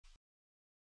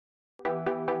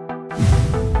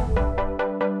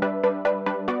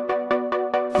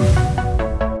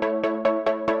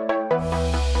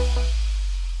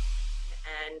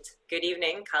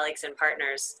colleagues and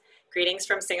partners. Greetings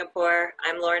from Singapore.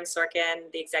 I'm Lauren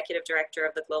Sorkin, the Executive Director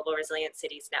of the Global Resilient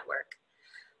Cities Network.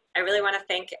 I really want to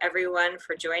thank everyone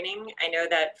for joining. I know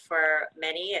that for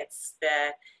many, it's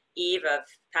the eve of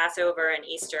Passover and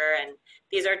Easter, and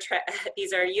these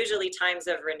are usually times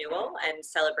of renewal and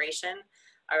celebration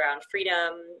around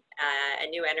freedom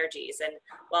and new energies. And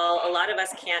while a lot of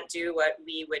us can't do what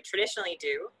we would traditionally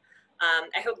do,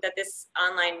 I hope that this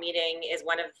online meeting is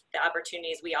one of the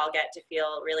opportunities we all get to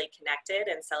feel really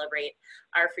connected and celebrate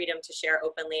our freedom to share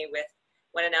openly with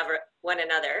one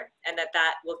another, and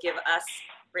that will give us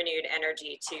renewed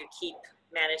energy to keep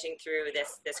managing through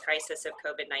this crisis of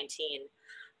COVID-19.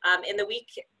 In the week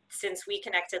since we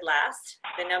connected last,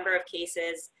 the number of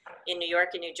cases in New York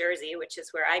and New Jersey, which is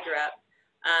where I grew up,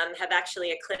 have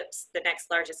actually eclipsed the next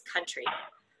largest country.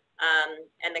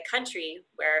 And the country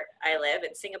where I live,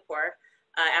 in Singapore,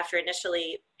 after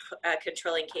initially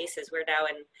controlling cases, we're now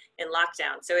in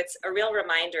lockdown. So it's a real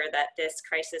reminder that this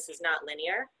crisis is not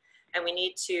linear, and we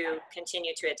need to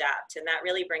continue to adapt. And that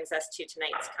really brings us to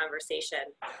tonight's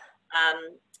conversation.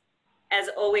 As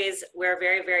always, we're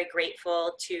very, very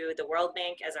grateful to the World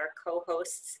Bank as our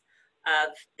co-hosts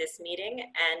of this meeting.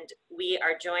 And we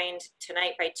are joined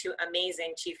tonight by two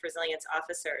amazing Chief Resilience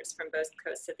Officers from both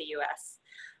coasts of the US.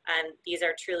 And these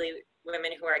are truly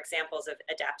women who are examples of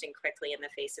adapting quickly in the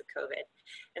face of COVID.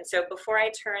 And so before I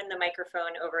turn the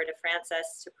microphone over to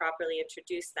Frances to properly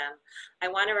introduce them, I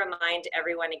want to remind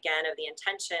everyone again of the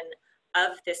intention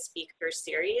of this speaker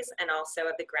series and also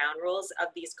of the ground rules of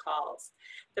these calls.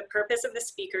 The purpose of the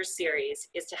speaker series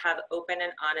is to have open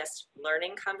and honest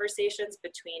learning conversations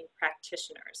between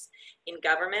practitioners in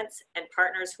governments and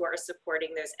partners who are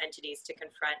supporting those entities to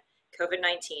confront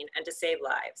COVID-19 and to save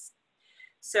lives.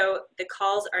 So the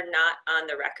calls are not on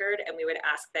the record, and we would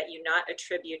ask that you not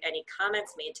attribute any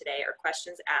comments made today or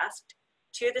questions asked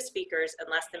to the speakers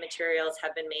unless the materials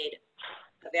have been made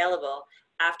available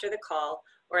after the call,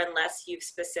 or unless you've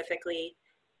specifically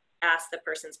asked the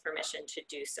person's permission to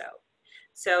do so.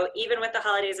 So even with the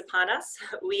holidays upon us,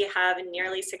 we have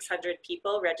nearly 600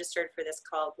 people registered for this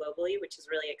call globally, which is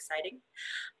really exciting.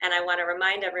 And I want to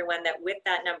remind everyone that with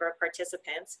that number of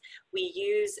participants, we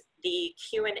use the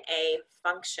Q&A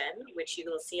function, which you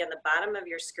will see on the bottom of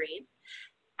your screen.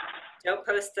 Don't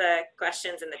post the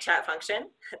questions in the chat function.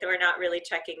 We're not really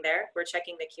checking there. We're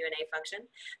checking the Q&A function.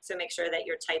 So make sure that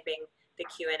you're typing the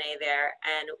Q&A there,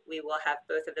 and we will have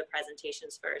both of the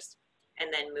presentations first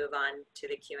and then move on to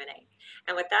the Q&A.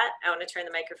 And with that, I want to turn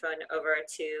the microphone over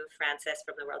to Frances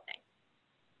from the World Bank.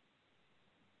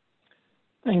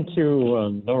 Thank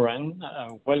you, Lauren.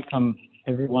 Welcome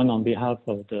everyone on behalf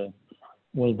of the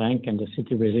World Bank and the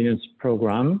City Resilience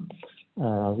Program.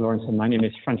 Lauren said, my name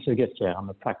is Frances Gestier. I'm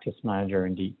a practice manager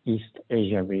in the East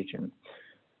Asia region.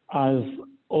 As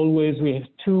always, we have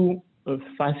two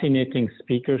fascinating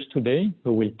speakers today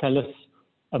who will tell us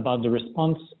about the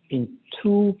response in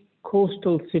two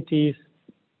coastal cities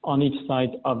on each side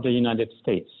of the United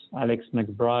States. Alex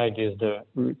McBride is the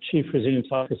Chief Resilience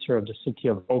Officer of the city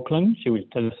of Oakland. She will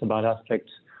tell us about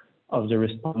aspects of the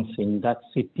response in that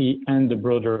city and the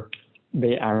broader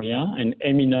Bay Area. And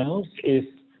Amy Knowles is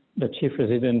the Chief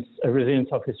Resilience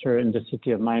Officer in the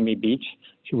city of Miami Beach.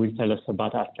 She will tell us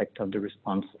about aspects of the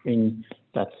response in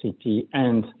that city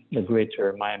and the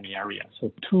greater Miami area.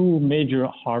 So two major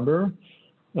harbors,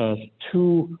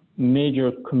 two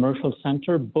major commercial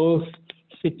centers, both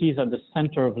cities at the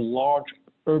center of a large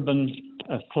urban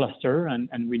cluster,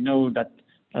 and we know that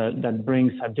that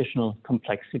brings additional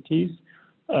complexities.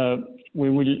 We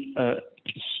will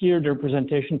hear their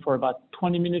presentation for about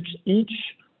 20 minutes each,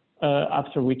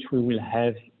 after which we will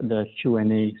have the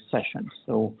Q&A session.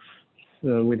 So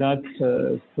without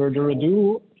further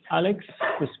ado, Alex,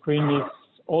 the screen is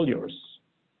all yours.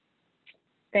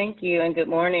 Thank you, and good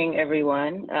morning,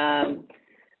 everyone.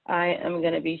 I am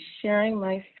going to be sharing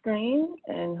my screen,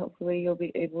 and hopefully you'll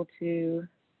be able to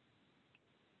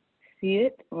see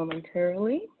it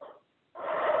momentarily.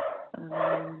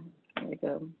 There we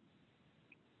go.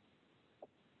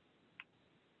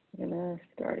 I'm going to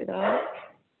start it off.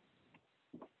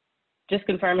 Just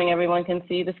confirming everyone can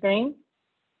see the screen.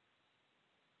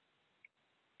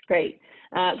 Great.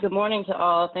 Good morning to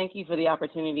all. Thank you for the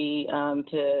opportunity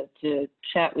to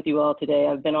chat with you all today.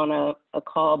 I've been on a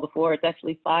call before. It's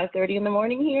actually 5:30 in the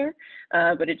morning here,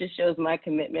 but it just shows my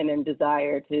commitment and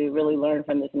desire to really learn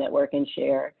from this network and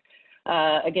share.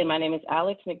 Again, my name is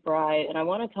Alex McBride, and I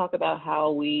want to talk about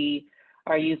how we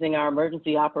are using our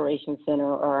Emergency Operations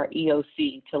Center, or our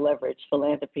EOC, to leverage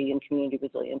philanthropy and community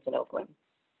resilience in Oakland.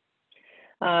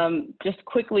 Just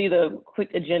quickly, the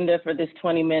quick agenda for this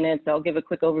 20 minutes, I'll give a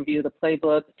quick overview of the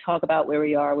playbook, talk about where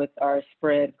we are with our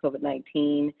spread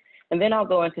COVID-19, and then I'll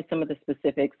go into some of the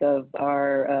specifics of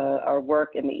our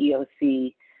work in the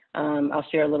EOC. I'll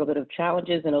share a little bit of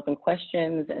challenges and open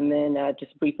questions, and then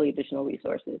just briefly additional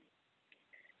resources.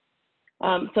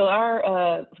 So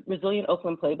our Resilient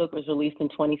Oakland Playbook was released in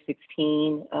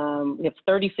 2016. We have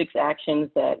 36 actions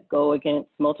that go against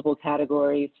multiple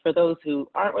categories. For those who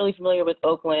aren't really familiar with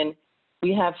Oakland,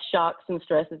 we have shocks and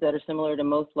stresses that are similar to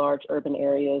most large urban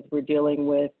areas. We're dealing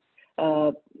with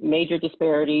major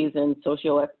disparities in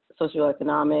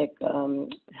socioeconomic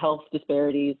health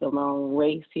disparities among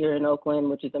race here in Oakland,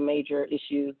 which is a major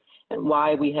issue, and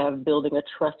why we have building a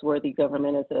trustworthy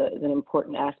government as an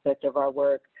important aspect of our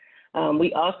work.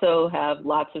 We also have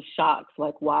lots of shocks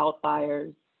like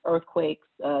wildfires, earthquakes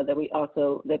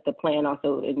that the plan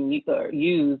also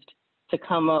used to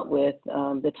come up with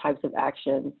the types of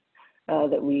actions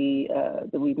that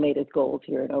we've made as goals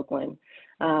here in Oakland.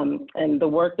 And the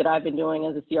work that I've been doing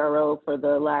as a CRO for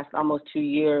the last almost 2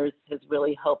 years has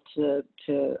really helped to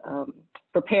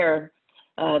prepare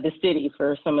the city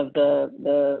for some of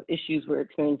the issues we're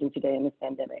experiencing today in this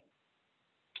pandemic.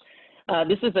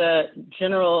 This is a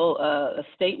general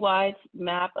statewide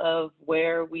map of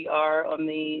where we are on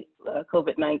the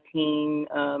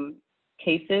COVID-19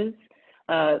 cases.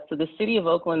 So the city of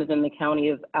Oakland is in the county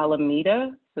of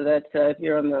Alameda. So that's, if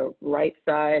you're on the right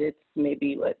side, it's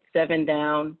maybe 7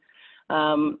 down.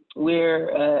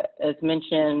 We're, as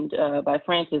mentioned by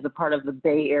Francis, a part of the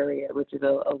Bay Area, which is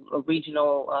a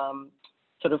regional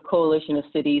sort of coalition of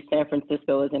cities. San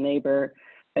Francisco is a neighbor,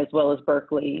 as well as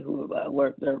Berkeley, who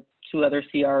there are 2 other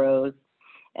CROs.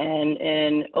 And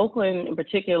in Oakland in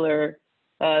particular,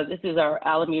 this is our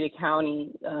Alameda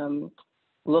County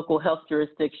local health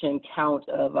jurisdiction count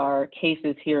of our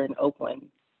cases here in Oakland.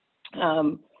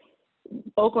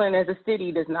 Oakland as a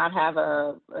city does not have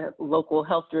a local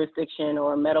health jurisdiction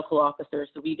or a medical officer,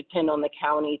 so we depend on the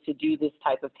county to do this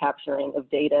type of capturing of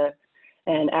data.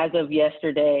 And as of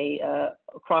yesterday,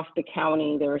 across the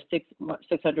county, there were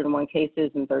 601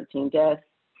 cases and 13 deaths.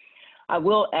 I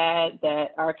will add that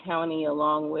our county,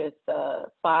 along with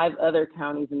 5 other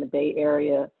counties in the Bay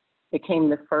Area, became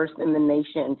the first in the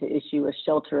nation to issue a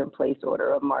shelter-in-place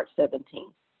order on March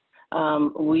 17th.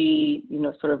 We,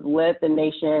 sort of led the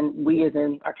nation. We, as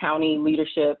in our county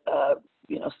leadership,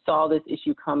 saw this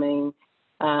issue coming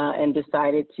and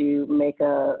decided to make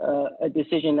a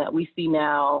decision that we see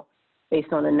now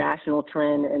based on a national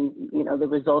trend and, the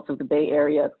results of the Bay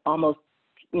Area almost,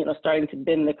 starting to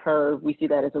bend the curve. We see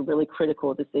that as a really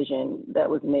critical decision that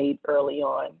was made early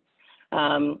on.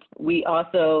 We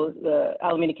also, the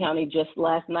Alameda County just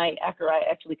last night, after I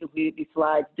actually completed these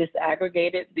slides,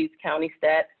 disaggregated these county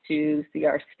stats to see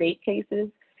our state cases.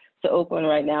 So Oakland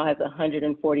right now has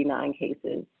 149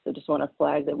 cases. So just want to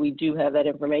flag that we do have that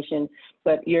information,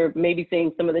 but you're maybe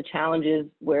seeing some of the challenges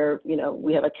where,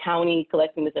 we have a county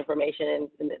collecting this information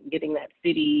and getting that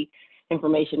city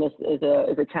information is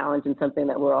a challenge and something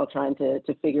that we're all trying to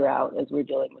figure out as we're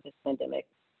dealing with this pandemic.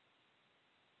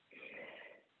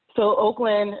 So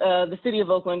Oakland, the city of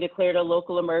Oakland declared a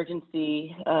local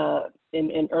emergency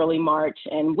in early March,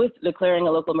 and with declaring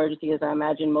a local emergency, as I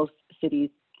imagine most cities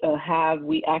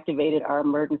we activated our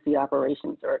emergency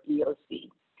operations, or EOC.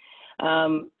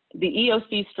 The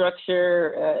EOC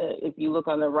structure, if you look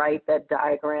on the right, that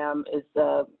diagram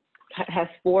has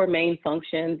 4 main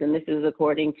functions, and this is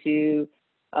according to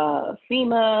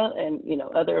FEMA and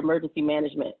other emergency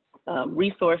management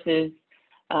resources.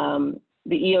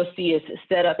 The EOC is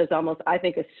set up as almost, I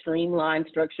think, a streamlined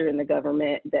structure in the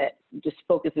government that just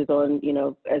focuses on,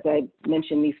 as I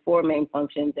mentioned, these 4 main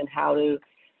functions and how to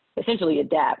essentially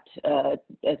adapt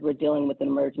as we're dealing with an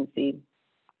emergency.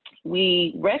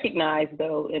 We recognize,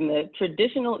 though, in the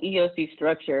traditional EOC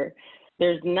structure,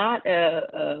 there's not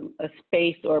a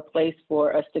space or a place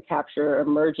for us to capture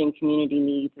emerging community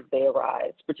needs as they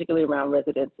arise, particularly around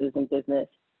residences and business.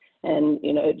 And,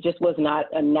 it just was not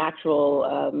a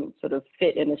natural sort of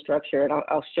fit in the structure. And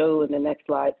I'll show in the next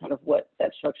slide kind of what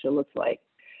that structure looks like.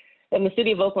 And the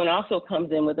city of Oakland also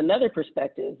comes in with another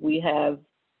perspective. We have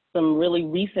some really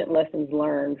recent lessons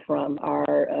learned from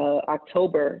our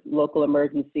October local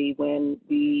emergency when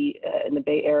we, in the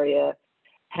Bay Area,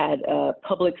 had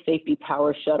public safety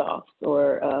power shutoffs,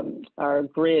 or our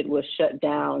grid was shut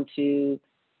down to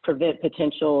prevent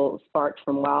potential sparks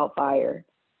from wildfire.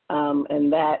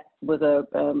 And that was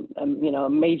a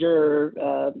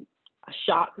major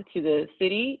shock to the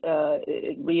city.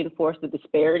 It reinforced the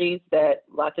disparities that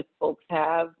lots of folks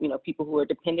have, people who are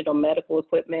dependent on medical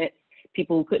equipment,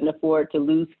 people who couldn't afford to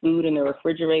lose food in their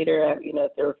refrigerator,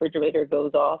 if their refrigerator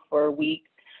goes off for a week.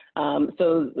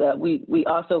 We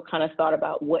also kind of thought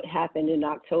about what happened in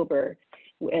October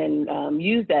and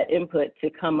used that input to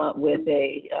come up with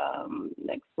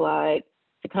next slide,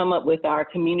 to come up with our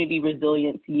community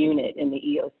resilience unit in the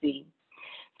EOC.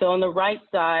 So on the right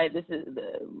side, this is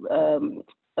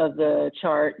of the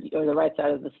chart, or the right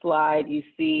side of the slide, you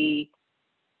see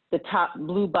the top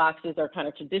blue boxes are kind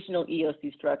of traditional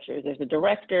EOC structures. There's a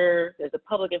director, there's a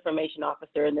public information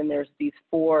officer, and then there's these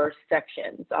 4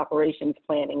 sections: operations,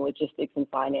 planning, logistics, and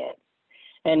finance.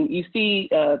 And you see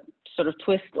sort of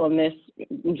twist on this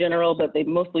in general, but they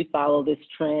mostly follow this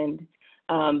trend.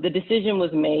 The decision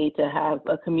was made to have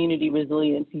a community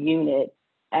resilience unit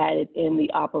added in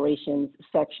the operations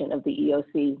section of the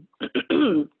EOC.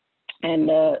 and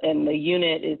the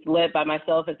unit is led by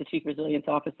myself as the Chief Resilience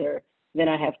Officer. Then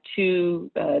I have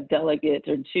 2 delegates,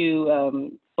 or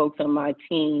 2 folks on my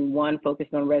team, one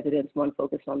focused on residents, one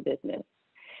focused on business.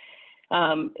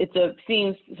 It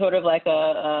seems sort of like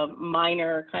a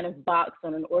minor kind of box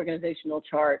on an organizational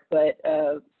chart, but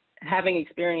having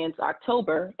experienced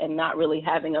October and not really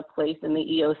having a place in the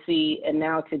EOC, and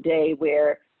now today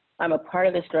where I'm a part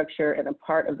of the structure and a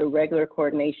part of the regular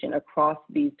coordination across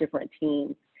these different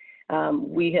teams,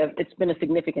 it's been a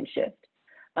significant shift.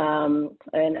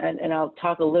 And I'll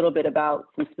talk a little bit about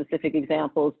some specific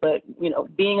examples, but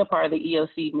being a part of the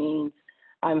EOC means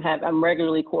I'm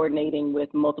regularly coordinating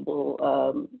with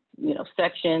multiple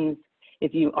sections.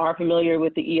 If you are familiar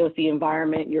with the EOC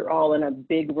environment, you're all in a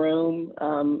big room,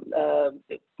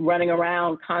 running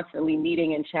around, constantly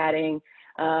meeting and chatting.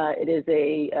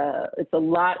 It's a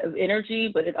lot of energy,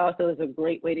 but it also is a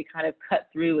great way to kind of cut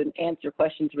through and answer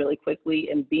questions really quickly.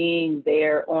 And being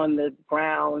there on the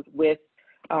ground with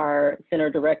our center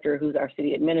director, who's our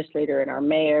city administrator, and our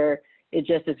mayor, it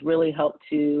just has really helped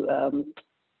to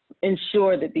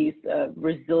ensure that these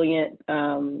resilient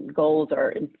goals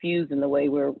are infused in the way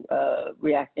we're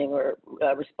reacting or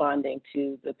responding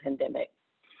to the pandemic.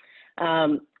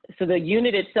 So the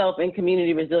unit itself in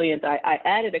community resilience, I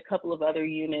added a couple of other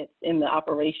units in the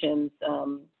operations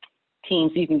team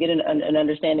so you can get an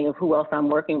understanding of who else I'm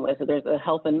working with. So there's a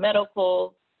health and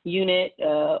medical unit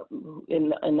in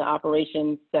the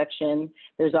operations section.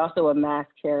 There's also a mass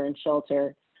care and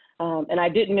shelter. And I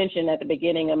did mention at the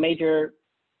beginning, a major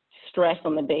stress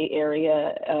on the Bay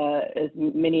Area, as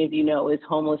many of you know, is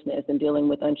homelessness and dealing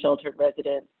with unsheltered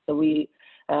residents. So we,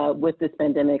 with this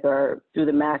pandemic, are through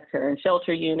the mass care and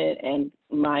shelter unit, and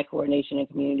my coordination and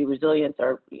community resilience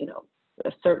are,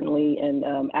 certainly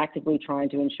and actively trying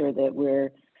to ensure that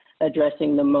we're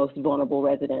addressing the most vulnerable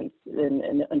residents,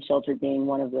 and unsheltered being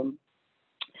one of them.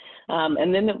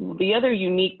 And then the other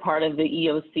unique part of the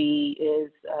EOC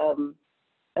is,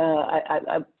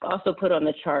 I also put on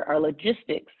the chart our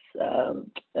logistics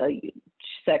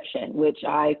section, which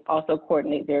I also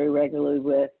coordinate very regularly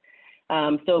with.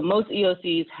 So most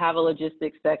EOCs have a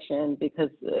logistics section because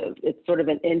it's sort of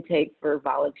an intake for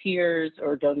volunteers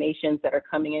or donations that are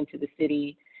coming into the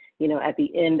city. At the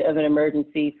end of an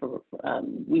emergency,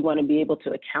 we want to be able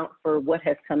to account for what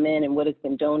has come in and what has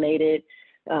been donated.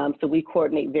 So we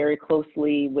coordinate very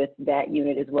closely with that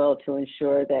unit as well to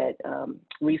ensure that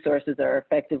resources are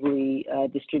effectively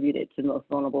distributed to the most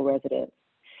vulnerable residents.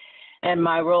 And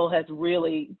my role has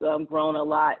really grown a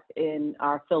lot in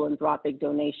our philanthropic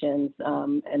donations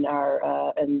and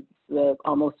the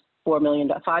almost $5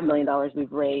 million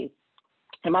we've raised.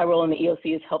 And my role in the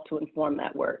EOC has helped to inform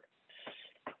that work.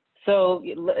 So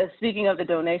speaking of the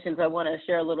donations, I want to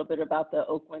share a little bit about the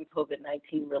Oakland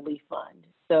COVID-19 Relief Fund.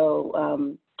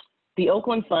 So the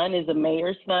Oakland Fund is a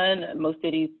mayor's fund. Most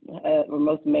cities or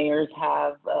most mayors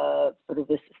have sort of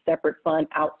this separate fund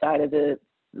outside of the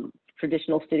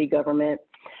traditional city government.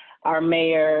 Our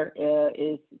mayor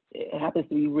happens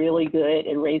to be really good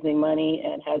at raising money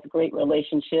and has great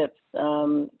relationships.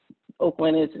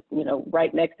 Oakland is,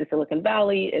 right next to Silicon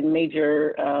Valley and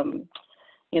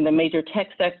in the major tech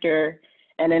sector.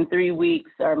 And in 3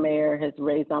 weeks, our mayor has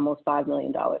raised almost $5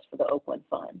 million for the Oakland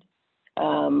Fund.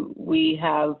 We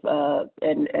have,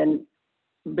 and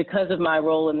because of my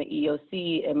role in the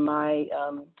EOC and my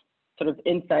sort of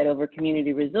insight over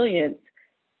community resilience,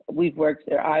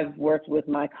 I've worked with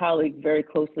my colleagues very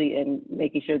closely in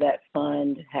making sure that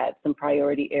fund had some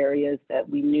priority areas that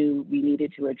we knew we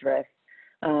needed to address,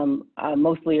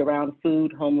 mostly around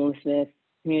food, homelessness,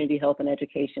 community health and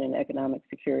education, and economic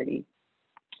security.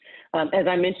 As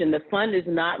I mentioned, the fund is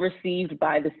not received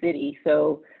by the city.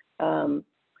 So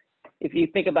if you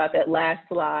think about that last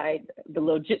slide, the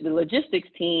logistics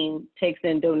team takes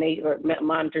in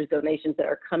monitors donations that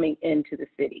are coming into the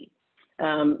city.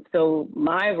 So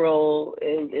my role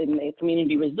in the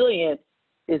community resilience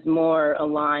is more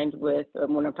aligned with,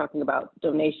 when I'm talking about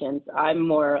donations, I'm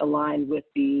more aligned with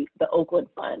the Oakland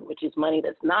Fund, which is money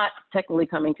that's not technically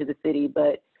coming to the city,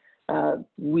 but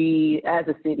we as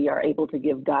a city are able to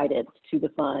give guidance to the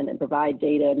fund and provide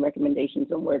data and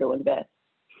recommendations on where to invest.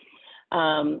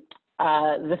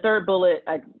 The third bullet,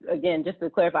 again, just to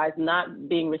clarify, is not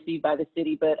being received by the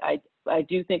city, but I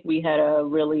do think we had a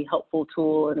really helpful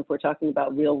tool. And if we're talking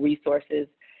about real resources,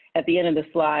 at the end of the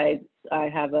slide, I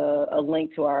have a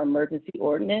link to our emergency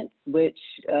ordinance, which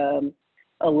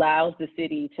allows the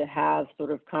city to have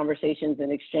sort of conversations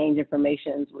and exchange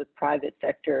information with private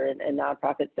sector and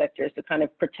nonprofit sectors. So kind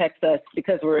of protects us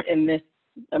because we're in this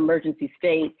emergency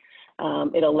state.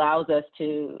 It allows us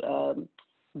to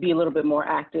be a little bit more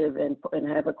active and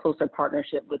have a closer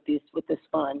partnership with this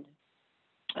fund.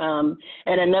 And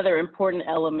another important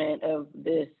element of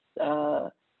this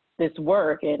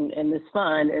work and this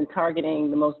fund and targeting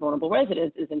the most vulnerable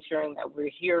residents is ensuring that we're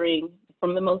hearing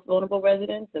from the most vulnerable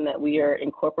residents and that we are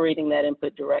incorporating that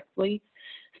input directly.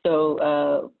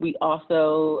 So we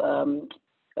also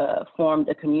formed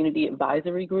a community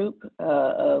advisory group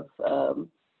of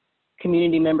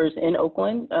community members in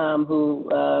Oakland who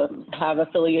have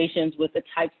affiliations with the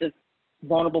types of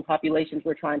vulnerable populations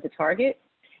we're trying to target.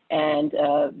 And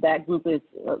that group is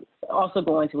also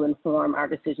going to inform our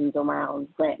decisions around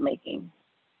grant making.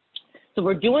 So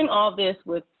we're doing all this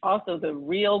with also the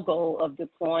real goal of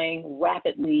deploying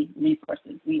rapidly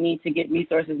resources. We need to get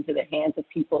resources into the hands of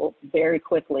people very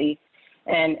quickly.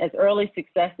 And as early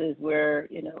successes where,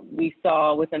 we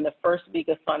saw within the first week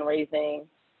of fundraising,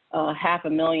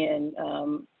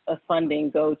 $500,000 of funding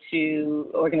go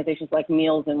to organizations like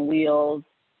Meals on Wheels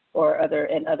or other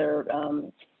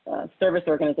service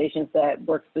organizations that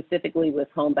work specifically with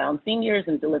homebound seniors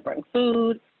and delivering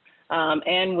food,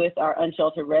 and with our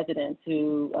unsheltered residents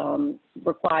who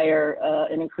require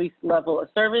an increased level of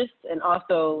service and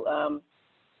also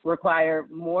require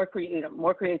more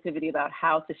creativity about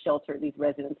how to shelter these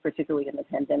residents, particularly in the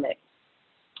pandemic.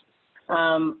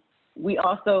 We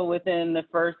also, within the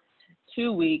first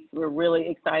 2 weeks, we're really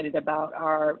excited about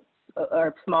our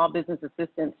Small Business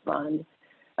Assistance Fund.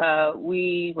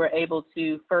 We were able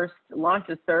to first launch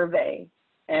a survey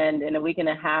and in a week and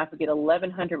a half get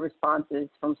 1,100 responses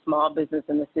from small business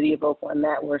in the city of Oakland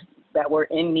that were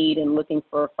in need and looking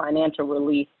for financial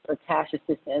relief or cash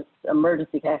assistance,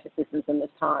 emergency cash assistance in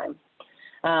this time.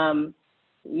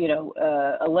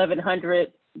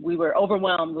 1,100, we were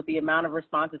overwhelmed with the amount of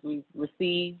responses we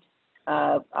received.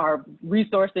 Our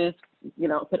resources,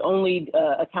 could only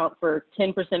account for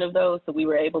 10% of those. So we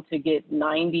were able to get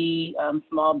 90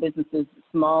 small businesses,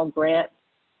 small grants.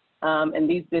 And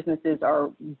these businesses are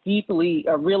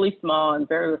really small and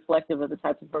very reflective of the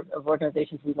types of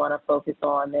organizations we want to focus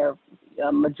on. They're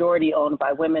majority owned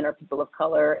by women or people of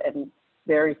color and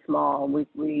very small. We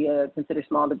consider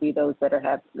small to be those that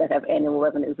have annual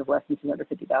revenues of less than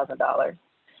 $250,000.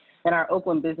 And our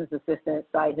Oakland Business Assistance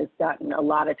site has gotten a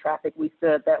lot of traffic. We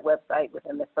stood at that website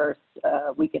within the first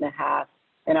week and a half.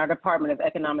 And our Department of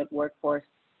Economic and Workforce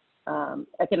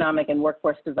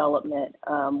Development,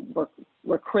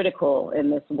 we're critical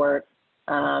in this work.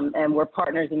 And we're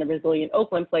partners in the Resilient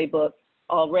Oakland Playbook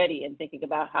already in thinking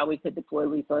about how we could deploy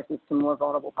resources to more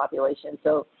vulnerable populations.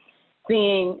 So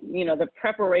seeing, the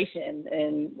preparation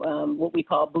and what we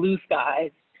call blue skies,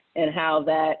 and how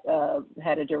that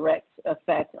had a direct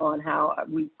effect on how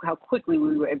quickly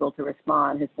we were able to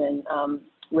respond has been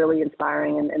really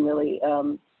inspiring and really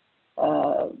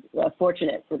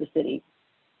fortunate for the city.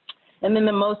 And then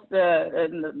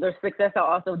the success I'll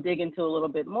also dig into a little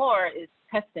bit more is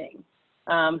testing.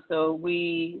 So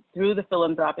we, through the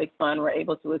philanthropic fund, were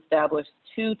able to establish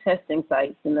 2 testing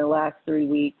sites in the last 3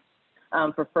 weeks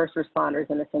for first responders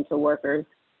and essential workers.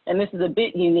 And this is a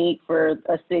bit unique for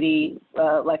a city,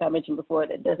 like I mentioned before,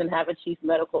 that doesn't have a chief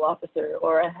medical officer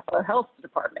or a health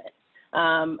department.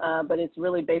 But it's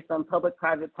really based on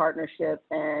public-private partnership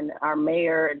and our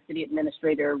mayor and city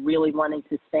administrator really wanting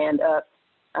to stand up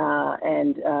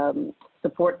and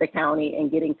support the county in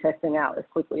getting testing out as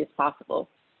quickly as possible.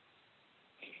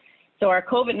 So our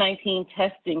COVID-19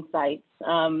 testing sites,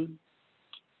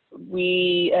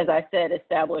 we, as I said,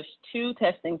 established 2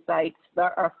 testing sites.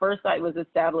 Our first site was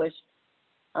established,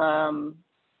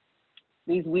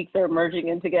 these weeks are merging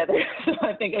in together, so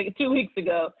I think 2 weeks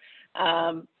ago.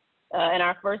 And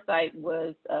our first site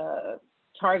was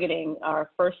targeting our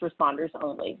first responders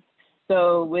only.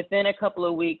 So within a couple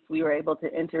of weeks, we were able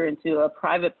to enter into a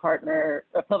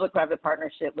public-private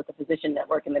partnership with the physician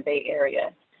network in the Bay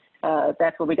Area.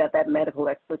 That's where we got that medical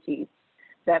expertise.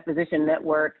 that physician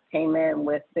network came in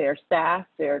with their staff,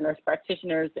 their nurse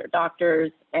practitioners, their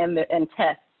doctors, and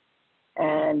tests.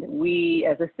 And we,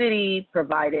 as a city,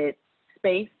 provided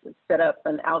space, set up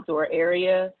an outdoor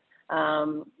area,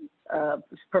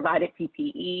 provided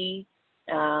PPE,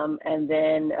 and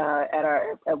then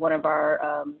at one of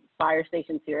our fire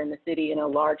stations here in the city, in a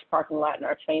large parking lot in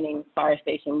our training fire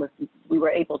station, we were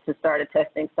able to start a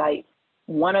testing site,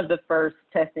 one of the first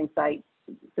testing sites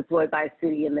deployed by a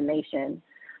city in the nation.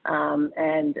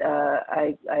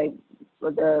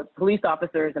 The police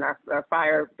officers in our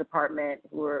fire department,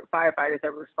 who were firefighters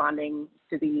that were responding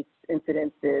to these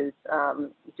incidences,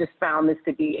 just found this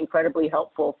to be incredibly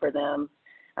helpful for them.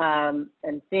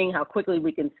 And seeing how quickly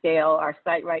we can scale, our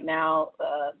site right now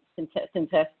can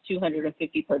test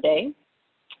 250 per day.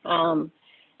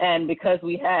 And because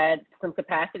we had some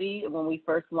capacity when we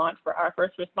first launched for our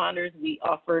first responders, we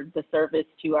offered the service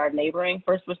to our neighboring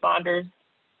first responders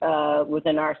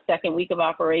within our second week of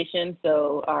operation.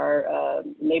 So our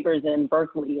neighbors in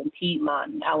Berkeley and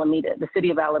Piedmont and Alameda, the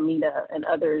city of Alameda and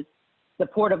others, the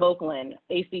Port of Oakland,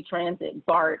 AC Transit,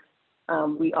 BART,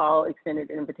 we all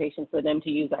extended an invitation for them to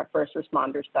use our first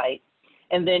responder site.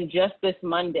 And then just this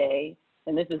Monday,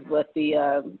 and this is what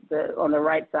on the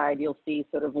right side, you'll see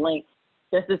sort of links.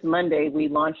 Just this Monday, we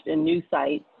launched a new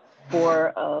site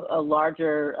for the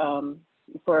larger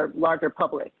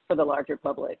public.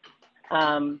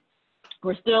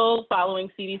 We're still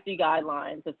following CDC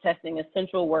guidelines of testing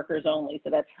essential workers only. So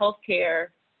that's healthcare,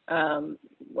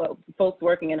 folks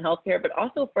working in healthcare, but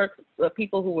also for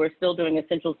people who are still doing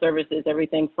essential services,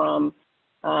 everything from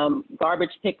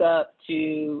garbage pickup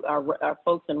to our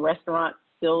folks in restaurants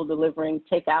still delivering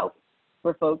takeout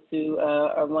for folks who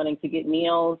are wanting to get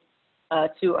meals,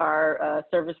 to our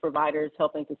service providers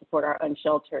helping to support our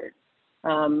unsheltered.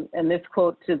 And this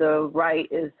quote to the right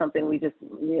is something we just,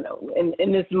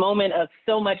 in this moment of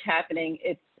so much happening,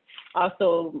 it's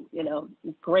also,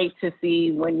 great to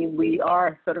see when we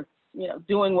are sort of,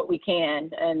 doing what we can,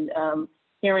 and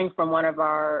hearing from one of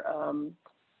our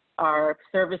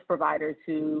service providers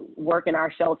who work in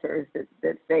our shelters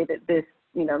that say that this,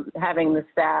 having the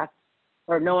staff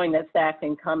or knowing that staff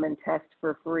can come and test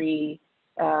for free,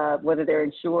 whether they're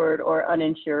insured or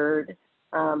uninsured,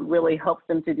 really helps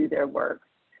them to do their work.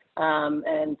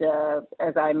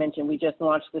 As I mentioned, we just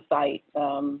launched the site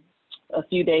a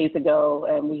few days ago,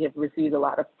 and we have received a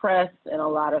lot of press and a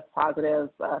lot of positive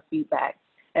feedback.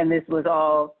 And this was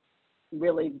all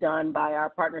really done by our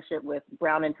partnership with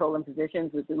Brown and Tolan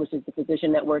Physicians, which is the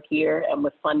physician network here, and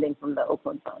with funding from the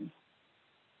Oakland Fund.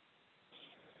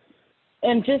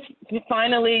 And just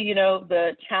finally,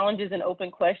 the challenges and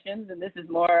open questions, and this is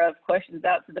more of questions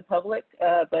out to the public,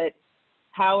 but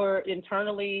how we're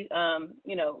internally,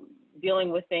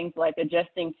 dealing with things like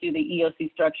adjusting to the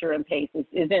EOC structure and pace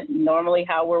isn't normally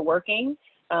how we're working.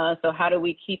 So how do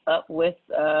we keep up with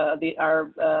what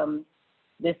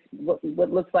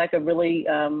looks like a really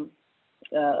a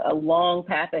long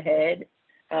path ahead,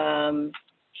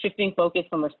 shifting focus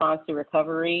from response to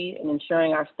recovery and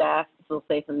ensuring our staff feel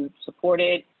safe and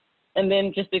supported. And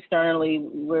then just externally,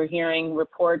 we're hearing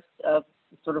reports of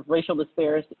sort of racial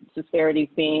disparities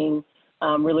being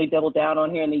really doubled down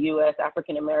on here in the U.S.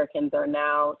 African Americans are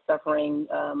now suffering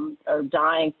or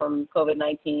dying from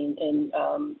COVID-19 in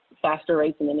faster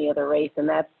rates than any other race. And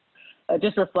that's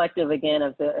just reflective, again,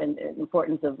 of the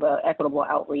importance of equitable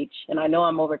outreach. And I know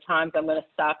I'm over time, so I'm going to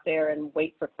stop there and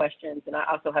wait for questions. And I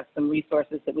also have some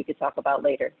resources that we could talk about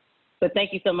later. But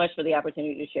thank you so much for the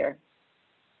opportunity to share.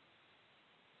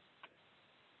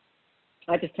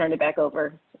 I just turned it back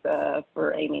over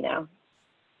for Amy now.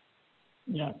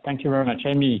 Yeah, thank you very much.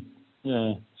 Amy,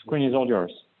 the screen is all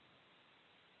yours.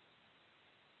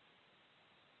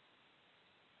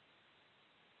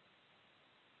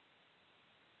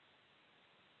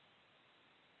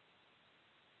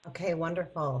 Okay,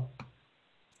 wonderful.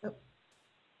 Oh.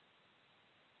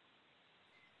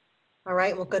 All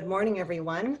right, well, good morning,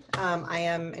 everyone. I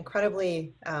am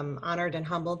incredibly honored and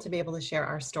humbled to be able to share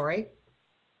our story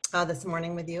this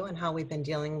morning with you and how we've been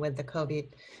dealing with the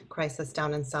COVID crisis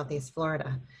down in Southeast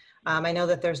Florida. I know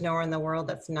that there's nowhere in the world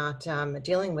that's not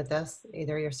dealing with this.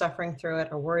 Either you're suffering through it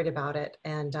or worried about it.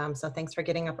 And so thanks for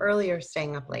getting up early or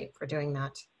staying up late for doing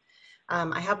that.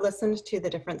 I have listened to the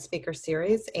different speaker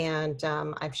series, and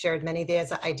I've shared many of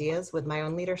these ideas with my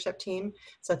own leadership team.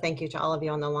 So thank you to all of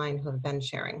you on the line who have been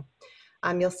sharing.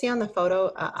 You'll see on the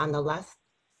photo on the left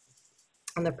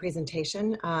on the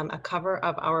presentation, a cover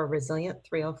of our Resilient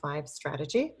 305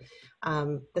 strategy.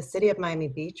 The city of Miami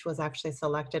Beach was actually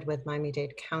selected with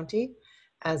Miami-Dade County,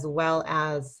 as well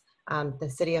as the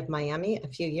city of Miami a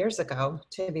few years ago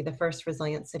to be the first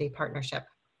Resilient City partnership.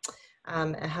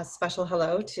 A special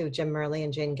hello to Jim Murley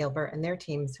and Jane Gilbert and their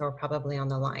teams who are probably on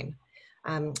the line.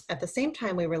 At the same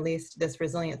time we released this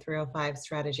Resilient 305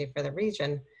 strategy for the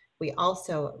region, we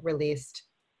also released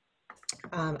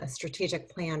a strategic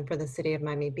plan for the city of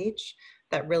Miami Beach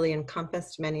that really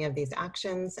encompassed many of these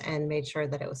actions and made sure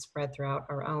that it was spread throughout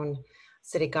our own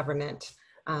city government.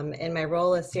 In my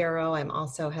role as CRO, I'm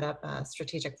also head up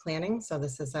strategic planning. So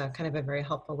this is kind of a very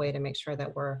helpful way to make sure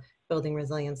that we're building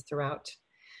resilience throughout.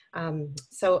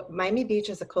 So Miami Beach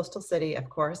is a coastal city, of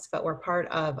course, but we're part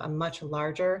of a much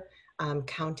larger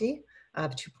county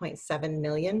of 2.7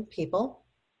 million people.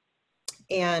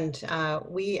 And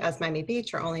we, as Miami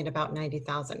Beach, are only at about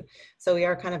 90,000. So we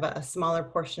are kind of a smaller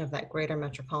portion of that greater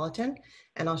metropolitan.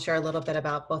 And I'll share a little bit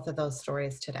about both of those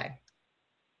stories today.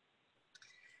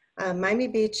 Miami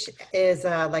Beach is,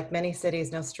 like many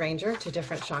cities, no stranger to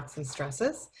different shocks and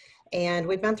stresses. And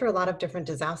we've been through a lot of different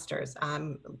disasters.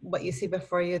 What you see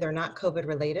before you, they're not COVID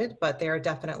related, but they are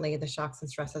definitely the shocks and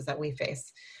stresses that we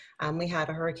face. We had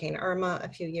a Hurricane Irma a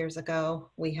few years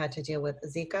ago. We had to deal with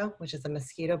Zika, which is a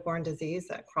mosquito-borne disease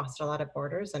that crossed a lot of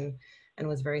borders and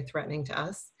was very threatening to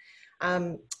us.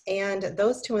 And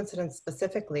those two incidents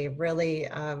specifically really,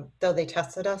 though they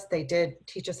tested us, they did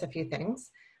teach us a few things.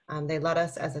 They led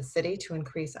us as a city to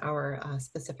increase our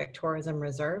specific tourism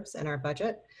reserves in our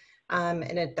budget.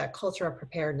 That culture of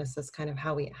preparedness is kind of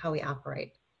how we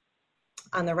operate.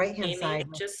 On the right-hand side.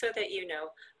 Just so that you know,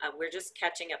 we're just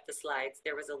catching up the slides.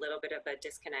 There was a little bit of a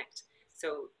disconnect.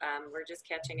 So we're just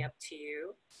catching up to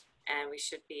you and we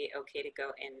should be okay to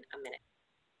go in a minute.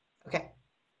 Okay.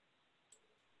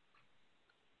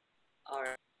 All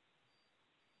right.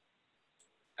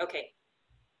 Okay.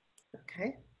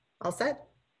 Okay, all set?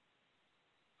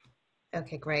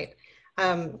 Okay, great.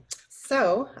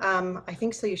 I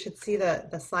think so you should see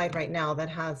the slide right now that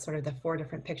has sort of the 4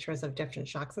 different pictures of different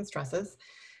shocks and stresses.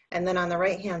 And then on the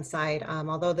right-hand side,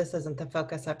 although this isn't the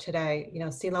focus of today, you know,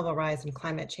 sea level rise and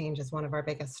climate change is one of our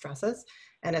biggest stresses.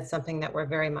 And it's something that we're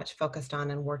very much focused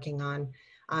on and working on.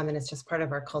 And it's just part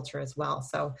of our culture as well.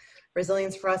 So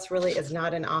resilience for us really is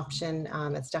not an option.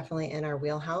 It's definitely in our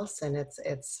wheelhouse, and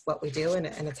it's what we do, and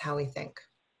it's how we think.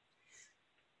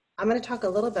 I'm going to talk a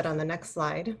little bit on the next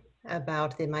slide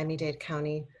about the Miami-Dade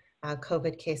County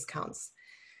COVID case counts.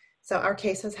 So our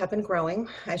cases have been growing.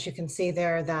 As you can see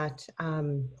there, that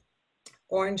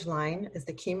orange line is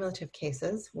the cumulative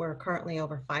cases. We're currently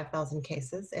over 5,000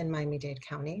 cases in Miami-Dade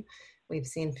County. We've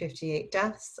seen 58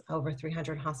 deaths, over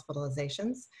 300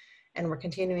 hospitalizations, and we're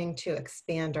continuing to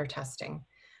expand our testing.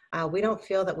 We don't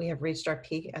feel that we have reached our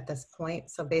peak at this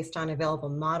point. So based on available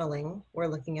modeling, we're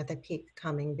looking at the peak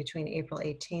coming between April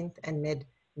 18th and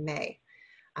mid-May.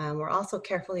 We're also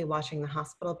carefully watching the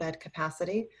hospital bed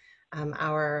capacity.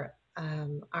 Our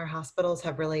hospitals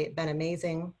have really been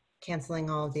amazing, canceling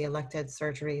all of the elected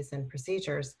surgeries and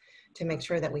procedures to make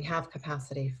sure that we have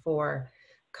capacity for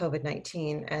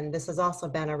COVID-19. And this has also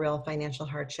been a real financial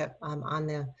hardship on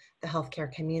the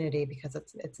healthcare community, because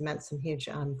it's meant some huge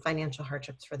financial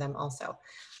hardships for them also.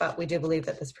 But we do believe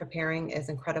that this preparing is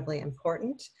incredibly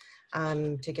important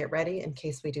to get ready in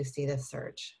case we do see this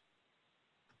surge.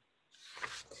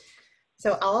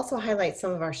 So I'll also highlight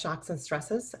some of our shocks and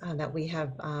stresses that we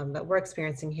have, that we're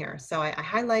experiencing here. So I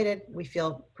highlighted, we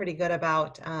feel pretty good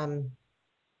about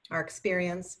our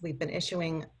experience. We've been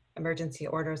issuing emergency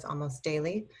orders almost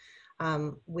daily.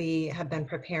 We have been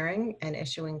preparing and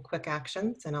issuing quick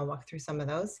actions, and I'll walk through some of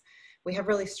those. We have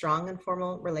really strong and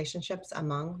formal relationships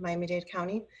among Miami-Dade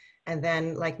County. And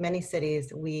then, like many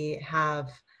cities, we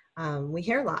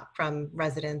hear a lot from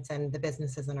residents and the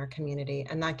businesses in our community,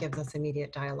 and that gives us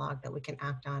immediate dialogue that we can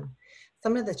act on.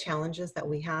 Some of the challenges that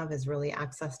we have is really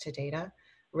access to data,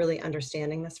 really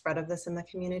understanding the spread of this in the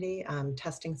community.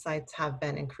 Testing sites have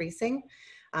been increasing,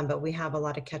 but we have a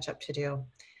lot of catch up to do.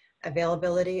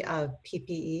 Availability of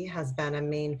PPE has been a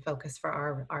main focus for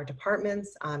our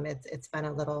departments. It's been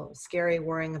a little scary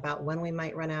worrying about when we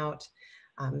might run out.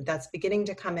 That's beginning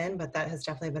to come in, but that has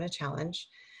definitely been a challenge.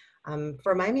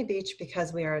 For Miami Beach,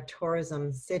 because we are a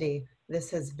tourism city,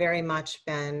 this has very much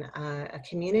been a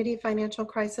community financial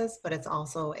crisis, but it's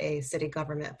also a city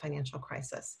government financial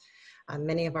crisis.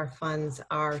 Many of our funds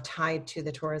are tied to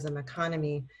the tourism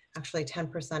economy. Actually,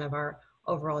 10% of our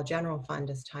overall general fund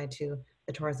is tied to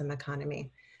the tourism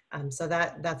economy. So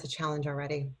that's a challenge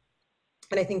already.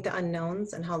 And I think the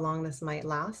unknowns and how long this might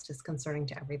last is concerning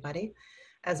to everybody,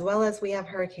 as well as we have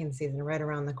hurricane season right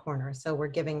around the corner. So we're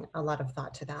giving a lot of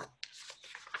thought to that.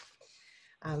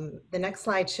 The next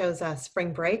slide shows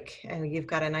spring break, and you've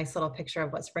got a nice little picture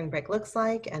of what spring break looks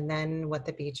like and then what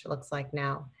the beach looks like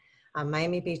now.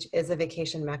 Miami Beach is a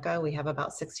vacation mecca. We have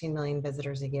about 16 million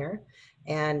visitors a year,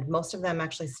 and most of them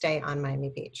actually stay on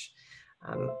Miami Beach.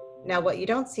 Now, what you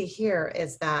don't see here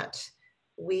is that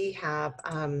we have,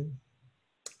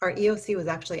 our EOC was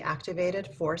actually activated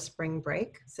for spring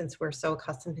break. Since we're so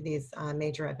accustomed to these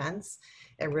major events,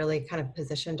 it really kind of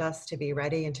positioned us to be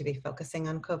ready and to be focusing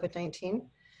on COVID-19.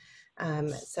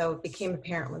 So it became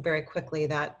apparent very quickly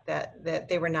that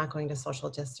they were not going to social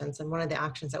distance. And one of the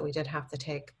actions that we did have to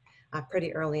take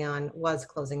pretty early on was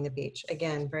closing the beach.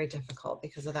 Again, very difficult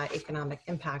because of that economic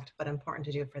impact, but important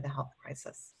to do for the health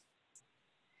crisis.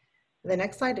 The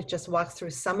next slide, it just walks through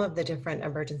some of the different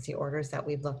emergency orders that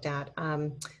we've looked at.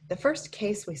 The first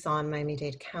case we saw in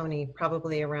Miami-Dade County,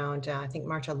 probably around, I think,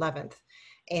 March 11th.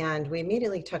 And we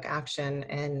immediately took action,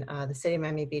 and the city of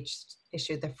Miami Beach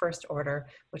issued the first order,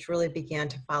 which really began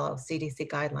to follow CDC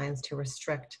guidelines to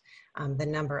restrict the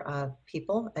number of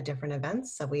people at different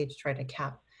events. So we tried to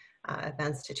cap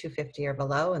events to 250 or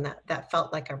below, and that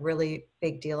felt like a really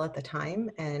big deal at the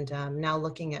time. And now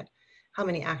looking at how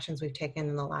many actions we've taken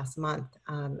in the last month,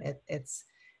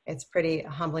 it's pretty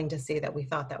humbling to see that we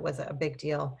thought that was a big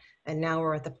deal. And now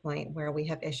we're at the point where we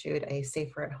have issued a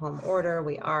safer at home order.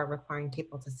 We are requiring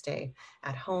people to stay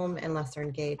at home unless they're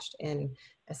engaged in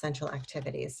essential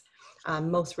activities.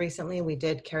 Most recently, we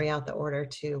did carry out the order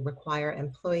to require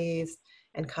employees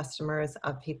and customers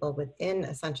of people within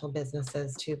essential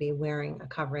businesses to be wearing a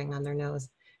covering on their nose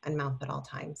and mouth at all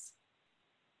times.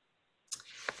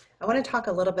 I want to talk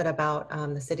a little bit about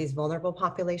the city's vulnerable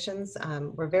populations.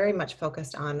 We're very much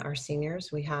focused on our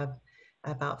seniors. We have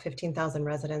about 15,000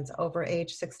 residents over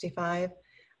age 65.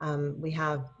 We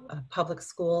have public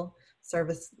school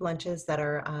service lunches that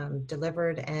are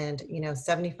delivered, and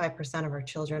 75% of our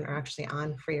children are actually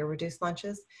on free or reduced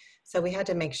lunches. So we had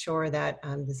to make sure that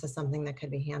this is something that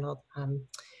could be handled.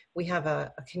 We have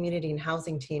a community and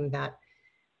housing team that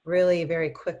really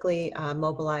very quickly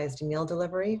mobilized meal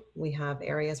delivery. We have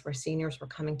areas where seniors were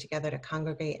coming together to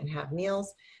congregate and have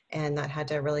meals, and that had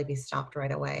to really be stopped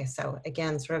right away. So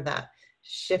again, sort of that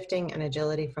shifting and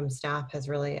agility from staff has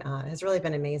really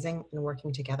been amazing in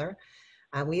working together.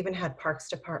 We even had Parks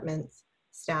Department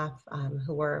staff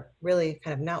who were really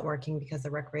kind of not working because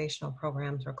the recreational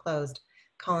programs were closed,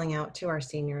 calling out to our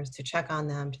seniors to check on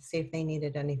them, to see if they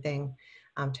needed anything,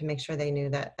 to make sure they knew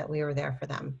that we were there for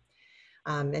them.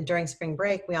 And during spring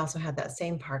break, we also had that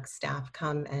same park staff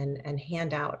come and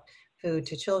hand out food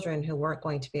to children who weren't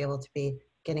going to be able to be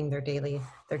getting their daily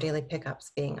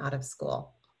pickups being out of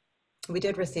school. We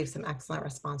did receive some excellent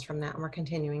response from that, and we're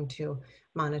continuing to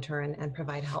monitor and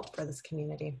provide help for this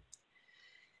community.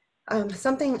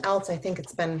 Something else I think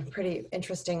it's been pretty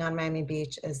interesting on Miami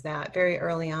Beach is that very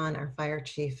early on, our fire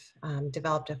chief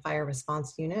developed a fire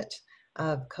response unit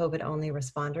of COVID-only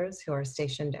responders who are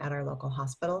stationed at our local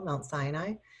hospital, Mount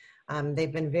Sinai.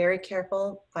 They've been very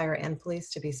careful, fire and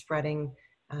police, to be spreading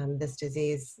this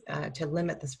disease, to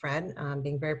limit the spread,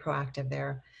 being very proactive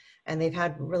there. And they've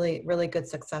had really, really good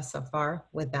success so far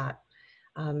with that.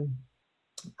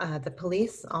 The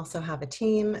police also have a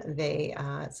team.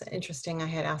 It's interesting, I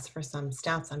had asked for some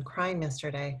stats on crime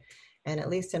yesterday, and at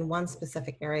least in one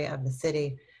specific area of the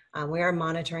city, we are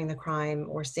monitoring the crime.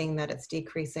 We're seeing that it's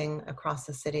decreasing across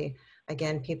the city.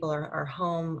 Again, people are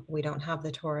home. We don't have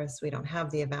the tourists. We don't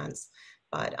have the events,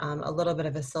 but a little bit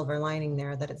of a silver lining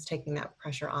there that it's taking that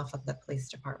pressure off of the police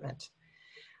department.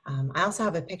 I also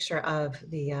have a picture of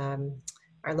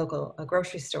our local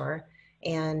grocery store,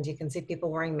 and you can see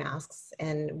people wearing masks.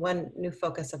 And one new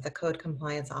focus of the Code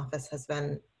Compliance Office has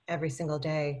been every single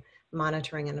day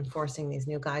monitoring and enforcing these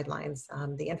new guidelines.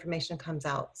 The information comes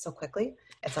out so quickly.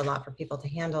 It's a lot for people to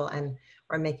handle, and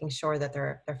we're making sure that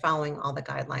they're following all the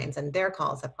guidelines, and their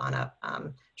calls have gone up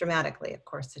dramatically, of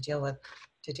course, to deal with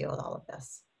all of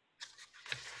this.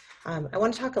 I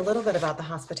want to talk a little bit about the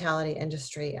hospitality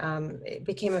industry. It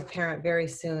became apparent very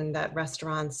soon that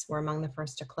restaurants were among the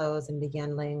first to close and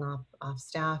began laying off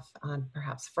staff,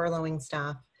 perhaps furloughing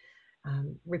staff,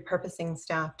 repurposing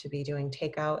staff to be doing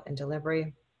takeout and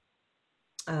delivery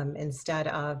instead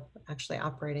of actually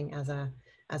operating as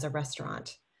a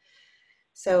restaurant.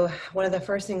 So one of the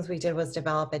first things we did was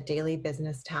develop a daily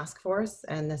business task force,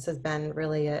 and this has been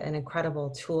really an incredible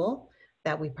tool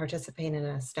that we participate in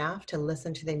as staff to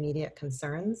listen to the immediate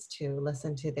concerns, to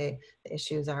listen to the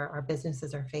issues our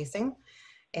businesses are facing.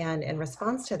 And in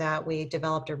response to that, we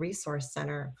developed a resource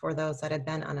center for those that had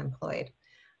been unemployed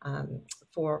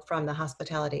from the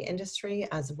hospitality industry,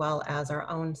 as well as our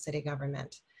own city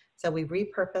government. So we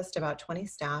repurposed about 20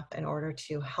 staff in order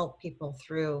to help people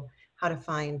through how to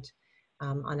find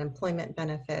unemployment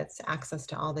benefits, access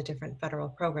to all the different federal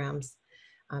programs.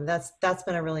 That's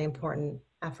been a really important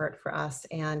effort for us,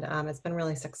 and it's been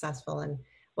really successful. And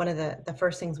one of the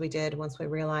first things we did once we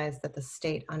realized that the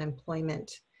state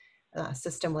unemployment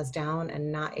system was down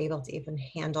and not able to even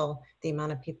handle the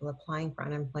amount of people applying for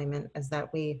unemployment is that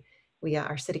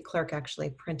our city clerk actually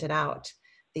printed out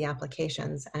the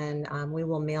applications, and we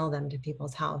will mail them to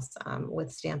people's house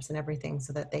with stamps and everything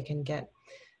so that they can get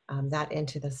that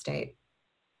into the state.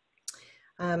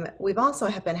 We've also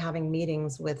have been having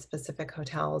meetings with specific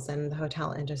hotels and the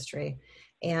hotel industry,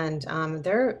 and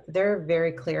they're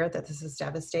very clear that this is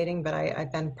devastating, but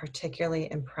I've been particularly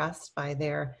impressed by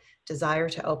their desire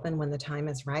to open when the time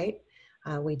is right.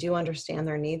 We do understand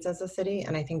their needs as a city,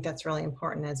 and I think that's really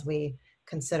important as we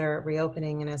consider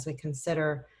reopening and as we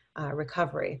consider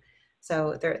recovery.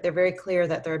 So they're very clear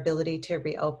that their ability to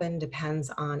reopen depends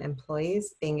on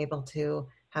employees being able to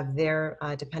have their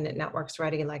dependent networks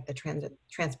ready, like the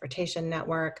transportation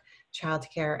network,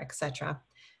 childcare, et cetera.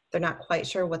 They're not quite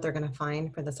sure what they're going to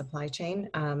find for the supply chain.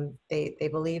 They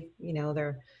believe, you know,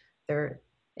 their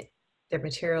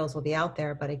materials will be out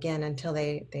there, but again, until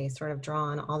they sort of draw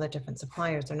on all the different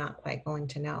suppliers, they're not quite going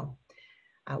to know.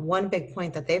 One big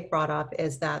point that they've brought up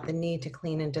is that the need to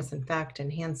clean and disinfect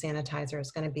and hand sanitizer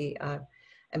is going to be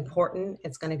important.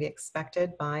 It's going to be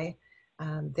expected by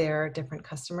their different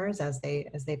customers as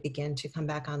they begin to come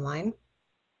back online.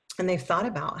 And they've thought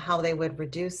about how they would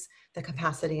reduce the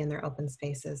capacity in their open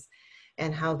spaces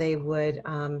and how they would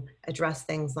address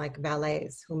things like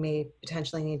valets who may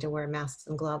potentially need to wear masks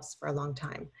and gloves for a long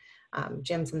time.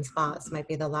 Gyms and spas might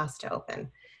be the last to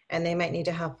open, and they might need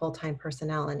to have full-time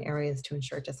personnel in areas to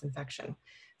ensure disinfection.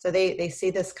 So they see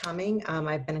this coming.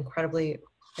 I've been incredibly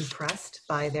impressed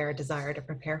by their desire to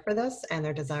prepare for this and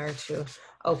their desire to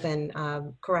open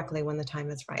correctly when the time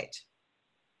is right.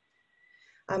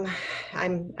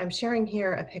 I'm sharing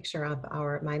here a picture of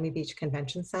our Miami Beach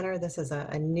Convention Center. This is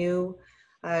a new,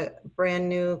 brand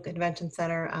new convention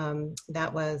center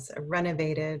that was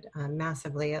renovated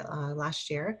massively last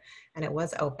year, and it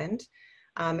was opened.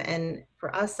 And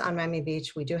for us on Miami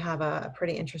Beach, we do have a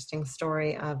pretty interesting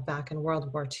story of back in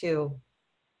World War II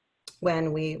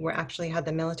when we actually had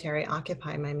the military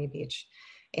occupy Miami Beach,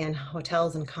 and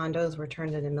hotels and condos were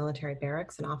turned into military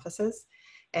barracks and offices.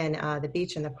 And the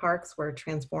beach and the parks were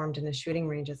transformed into shooting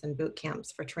ranges and boot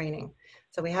camps for training.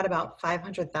 So we had about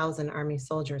 500,000 Army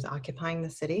soldiers occupying the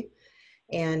city.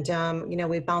 And, you know,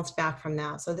 we bounced back from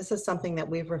that. So this is something that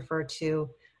we've referred to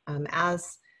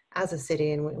as a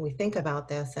city, and we think about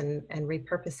this and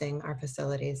repurposing our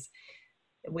facilities.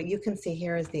 What you can see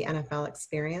here is the NFL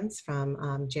experience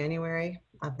from January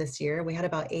of this year. We had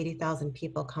about 80,000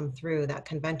 people come through that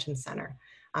convention center.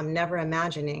 I'm never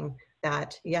imagining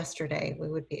that yesterday we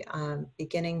would be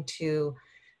beginning to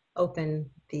open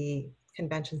the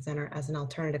convention center as an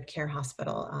alternative care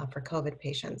hospital for COVID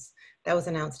patients. That was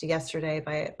announced yesterday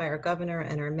by our governor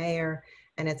and our mayor,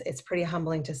 and it's pretty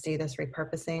humbling to see this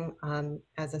repurposing.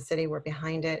 As a city, we're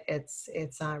behind it. It's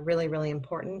really, really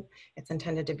important. It's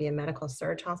intended to be a medical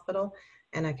surge hospital,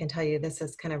 and I can tell you this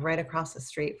is kind of right across the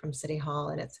street from City Hall,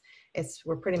 and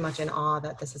we're pretty much in awe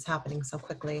that this is happening so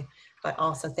quickly, but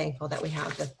also thankful that we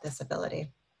have this ability.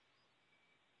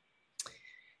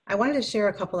 I wanted to share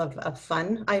a couple of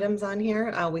fun items on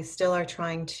here. We still are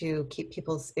trying to keep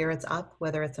people's spirits up,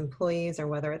 whether it's employees or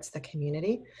whether it's the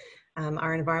community.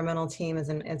 Our environmental team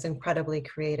is incredibly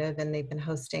creative, and they've been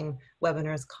hosting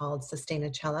webinars called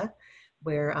Sustainachella,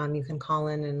 where you can call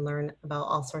in and learn about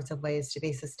all sorts of ways to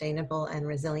be sustainable and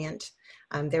resilient.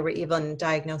 They were even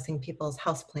diagnosing people's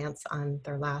houseplants on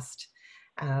their last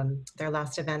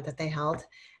event that they held.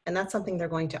 And that's something they're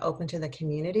going to open to the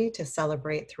community to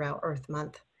celebrate throughout Earth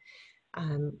Month.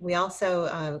 We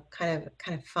also kind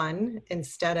of fun,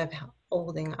 instead of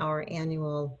holding our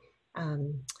annual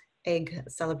egg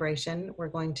celebration, we're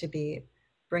going to be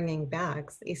bringing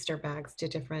bags, Easter bags, to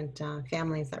different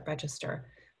families that register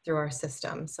through our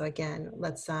system. So again,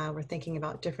 we're thinking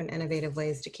about different innovative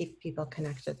ways to keep people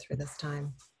connected through this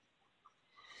time.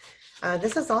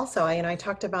 This is also, I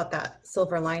talked about that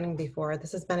silver lining before.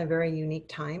 This has been a very unique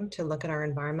time to look at our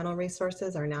environmental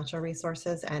resources, our natural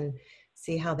resources, and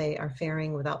see how they are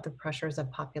faring without the pressures of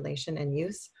population and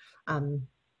use.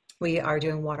 We are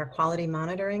doing water quality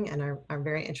monitoring and are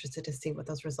very interested to see what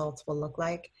those results will look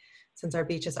like. Since our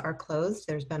beaches are closed,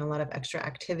 there's been a lot of extra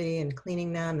activity in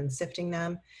cleaning them and sifting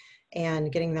them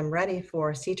and getting them ready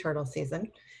for sea turtle season.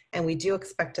 And we do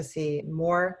expect to see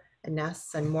more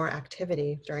nests and more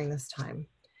activity during this time.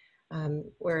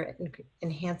 We're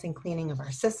enhancing cleaning of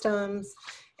our systems,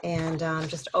 and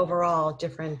just overall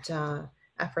different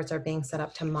efforts are being set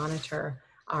up to monitor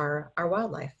our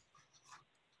wildlife.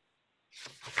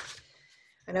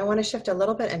 And I want to shift a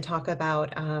little bit and talk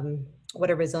about what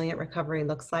a resilient recovery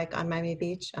looks like on Miami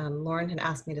Beach. Lauren had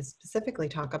asked me to specifically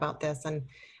talk about this,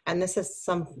 and this is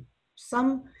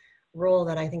some role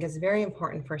that I think is very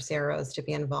important for CROs to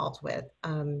be involved with.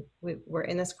 We're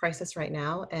in this crisis right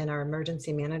now, and our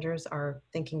emergency managers are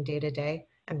thinking day to day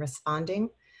and responding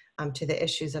to the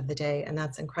issues of the day, and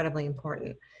that's incredibly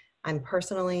important. I'm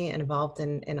personally involved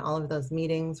in all of those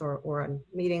meetings or on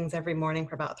meetings every morning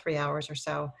for about 3 hours or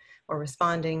so, or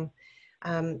responding.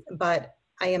 But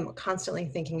I am constantly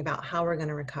thinking about how we're going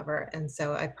to recover. And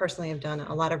so I personally have done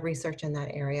a lot of research in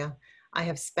that area. I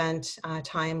have spent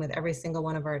time with every single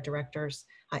one of our directors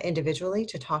individually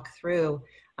to talk through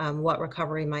what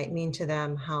recovery might mean to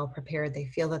them, how prepared they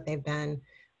feel that they've been,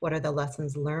 what are the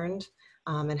lessons learned,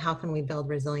 and how can we build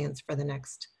resilience for the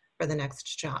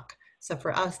next shock. So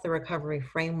for us, the recovery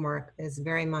framework is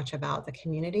very much about the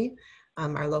community,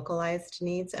 our localized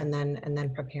needs, and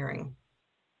then preparing.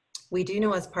 We do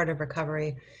know as part of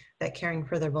recovery that caring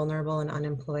for the vulnerable and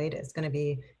unemployed is going to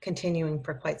be continuing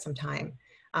for quite some time.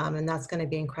 And that's going to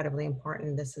be incredibly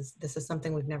important. This is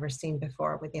something we've never seen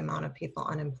before with the amount of people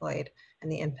unemployed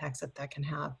and the impacts that can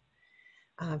have.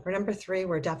 For number 3,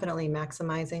 we're definitely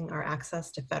maximizing our access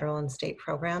to federal and state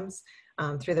programs.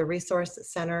 Through the Resource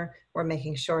Center, we're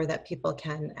making sure that people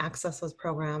can access those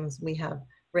programs. We have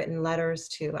written letters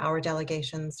to our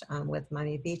delegations with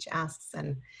Miami Beach asks,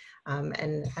 and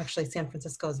actually San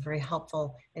Francisco is very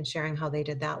helpful in sharing how they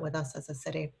did that with us as a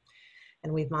city,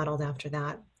 and we've modeled after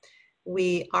that.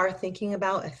 We are thinking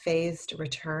about a phased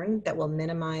return that will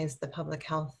minimize the public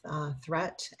health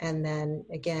threat, and then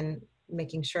again,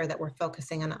 making sure that we're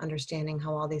focusing on understanding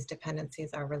how all these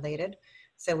dependencies are related.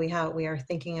 So we are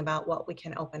thinking about what we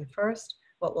can open first,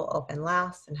 what will open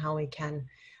last, and how we can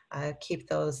keep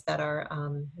those that are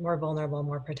more vulnerable,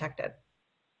 more protected.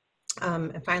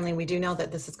 And finally, we do know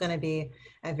that this is going to be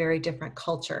a very different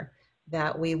culture,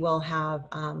 that we will have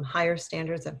higher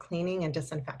standards of cleaning and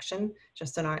disinfection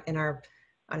just in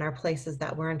our places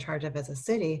that we're in charge of as a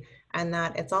city, and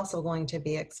that it's also going to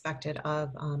be expected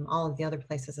of all of the other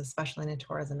places, especially in the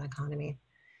tourism economy.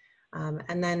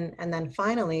 And then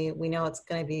finally, we know it's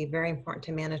going to be very important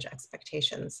to manage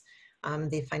expectations.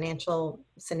 The financial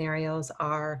scenarios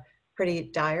are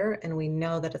pretty dire, and we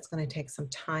know that it's going to take some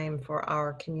time for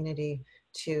our community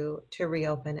to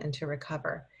reopen and to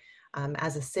recover.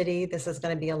 As a city, this is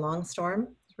going to be a long storm,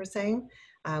 as we're saying.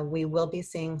 We will be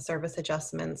seeing service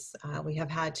adjustments. We have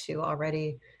had to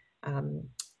already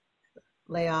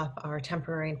lay off our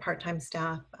temporary and part-time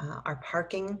staff. Our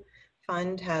parking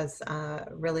fund has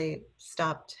really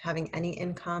stopped having any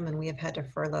income, and we have had to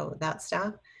furlough that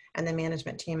staff. And the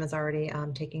management team is already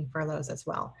taking furloughs as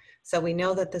well. So we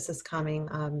know that this is coming.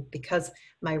 Because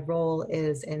my role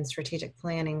is in strategic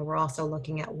planning, we're also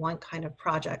looking at what kind of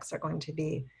projects are going to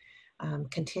be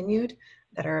continued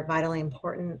that are vitally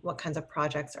important, what kinds of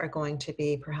projects are going to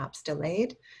be perhaps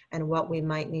delayed, and what we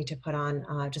might need to put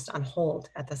on just on hold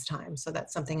at this time. So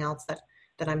that's something else that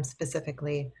I'm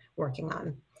specifically working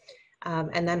on.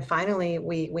 And then finally,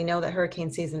 we know that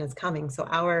hurricane season is coming. So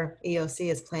our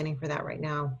EOC is planning for that right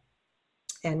now.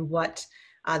 And what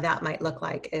that might look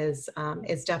like is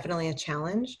definitely a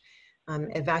challenge.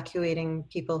 Evacuating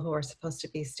people who are supposed to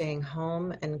be staying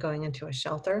home and going into a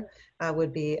shelter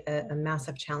would be a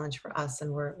massive challenge for us.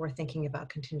 And we're thinking about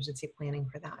contingency planning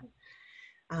for that.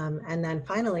 And then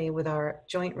finally, with our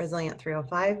joint Resilient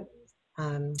 305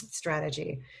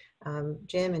 strategy,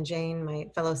 Jim and Jane, my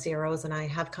fellow CROs, and I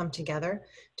have come together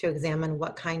to examine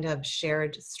what kind of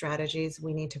shared strategies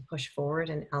we need to push forward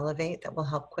and elevate that will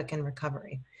help quicken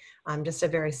recovery. Just a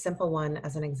very simple one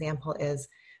as an example is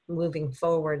moving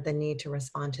forward the need to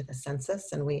respond to the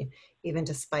census. And we, even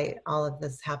despite all of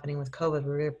this happening with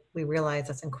COVID, we realize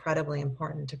it's incredibly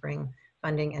important to bring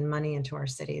funding and money into our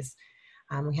cities.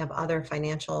 We have other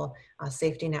financial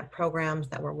safety net programs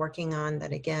that we're working on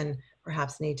that, again,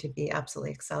 perhaps need to be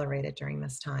absolutely accelerated during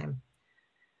this time.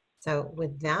 So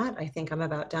with that, I think I'm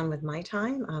about done with my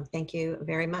time. Thank you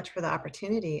very much for the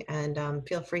opportunity, and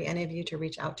feel free, any of you, to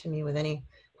reach out to me with any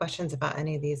questions about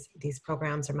any of these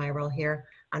programs or my role here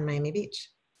on Miami Beach.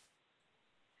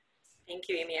 Thank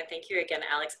you, Amy, and thank you again,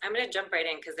 Alex. I'm going to jump right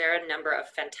in because there are a number of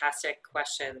fantastic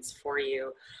questions for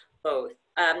you both.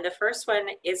 The first one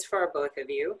is for both of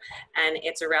you, and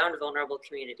it's around vulnerable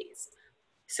communities.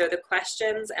 So the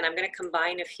questions, and I'm going to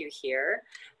combine a few here,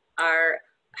 are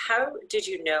how did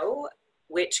you know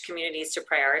which communities to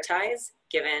prioritize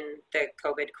given the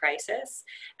COVID crisis?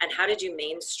 And how did you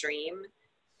mainstream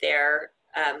their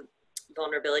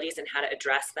vulnerabilities and how to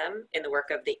address them in the work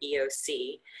of the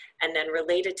EOC? And then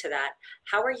related to that,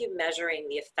 how are you measuring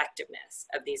the effectiveness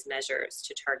of these measures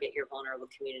to target your vulnerable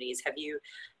communities? Have you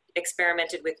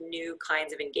experimented with new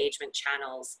kinds of engagement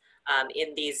channels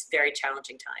in these very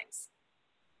challenging times?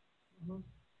 Mm-hmm.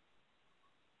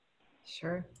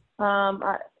 Sure.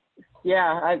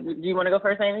 Do you want to go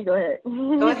first, Amy? Go ahead.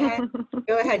 Go ahead.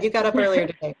 Go ahead. You got up earlier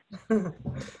today.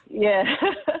 Yeah.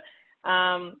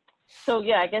 So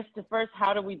yeah, I guess first,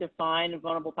 how do we define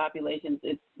vulnerable populations?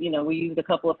 It's, we use a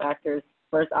couple of factors.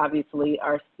 First, obviously,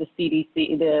 the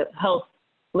CDC, the health,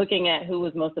 looking at who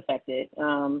was most affected,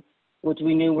 which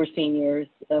we knew were seniors.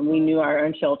 We knew our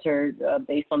unsheltered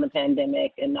based on the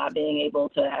pandemic and not being able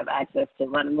to have access to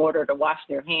running water, to wash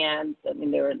their hands. I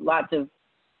mean, there were lots of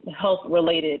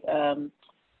health-related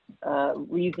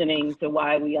reasoning to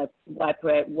why we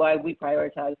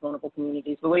prioritize vulnerable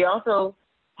communities. But we also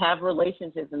have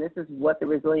relationships, and this is what the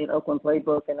Resilient Oakland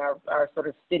Playbook and our sort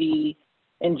of city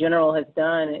in general has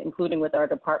done, including with our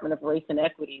Department of Race and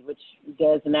Equity, which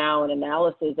does now an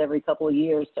analysis every couple of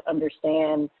years to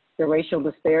understand the racial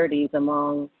disparities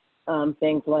among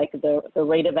things like the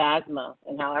rate of asthma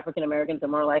and how African Americans are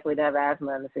more likely to have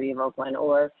asthma in the city of Oakland,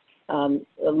 or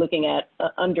looking at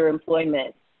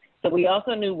underemployment. So we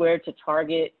also knew where to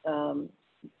target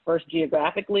first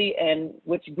geographically and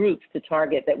which groups to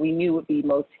target that we knew would be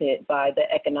most hit by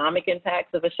the economic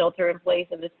impacts of a shelter in place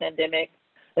in this pandemic,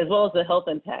 as well as the health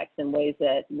impacts in ways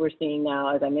that we're seeing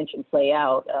now, as I mentioned, play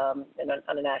out on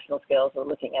a national scale. So we're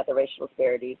looking at the racial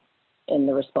disparities in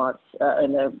the response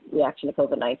and the reaction to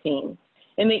COVID-19.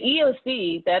 In the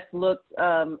EOC, that's looked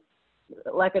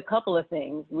like a couple of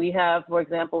things. We have, for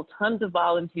example, tons of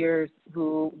volunteers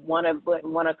who want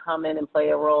to come in and play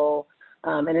a role,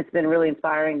 and it's been really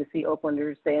inspiring to see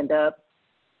Oaklanders stand up.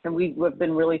 And we've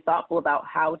been really thoughtful about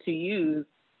how to use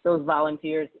those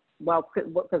volunteers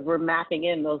because we're mapping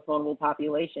in those vulnerable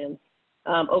populations.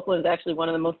 Oakland is actually one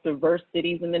of the most diverse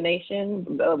cities in the nation.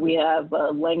 We have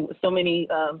so many,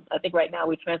 I think right now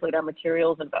we translate our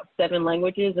materials in about 7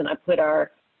 languages, and I put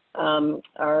our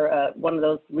one of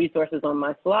those resources on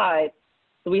my slide.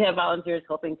 So we have volunteers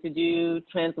helping to do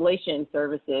translation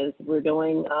services. We're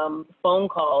doing phone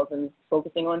calls and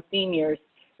focusing on seniors.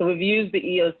 So we've used the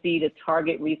EOC to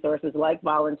target resources like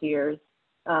volunteers.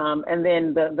 And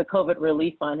then the COVID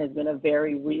Relief Fund has been a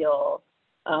very real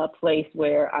place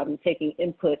where I'm taking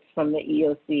inputs from the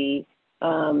EOC.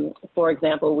 For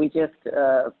example, we just,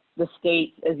 the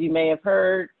state, as you may have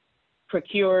heard,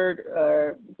 procured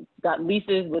or got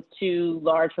leases with 2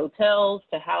 large hotels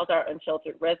to house our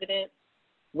unsheltered residents.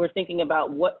 We're thinking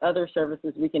about what other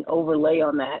services we can overlay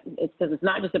on that. It's because it's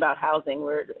not just about housing.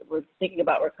 We're thinking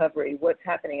about recovery. What's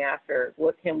happening after?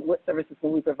 What services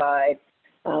can we provide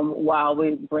while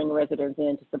we bring residents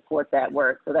in to support that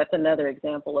work? So that's another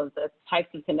example of the types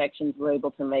of connections we're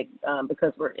able to make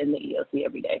because we're in the EOC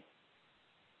every day.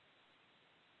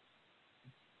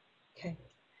 Okay.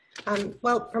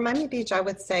 Well, for Miami Beach, I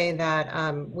would say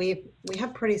that we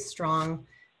have pretty strong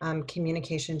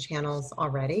communication channels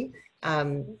already.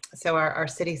 So our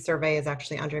city survey is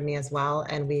actually under me as well,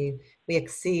 and we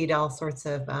exceed all sorts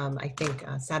of, I think,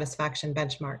 satisfaction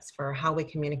benchmarks for how we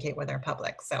communicate with our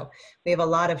public. So we have a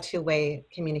lot of 2-way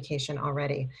communication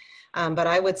already. But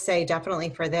I would say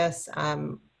definitely for this,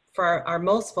 for our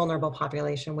most vulnerable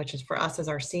population, which is for us as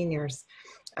our seniors,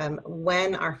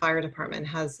 when our fire department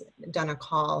has done a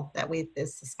call that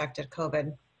is suspected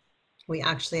COVID, we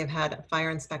actually have had fire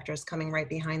inspectors coming right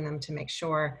behind them to make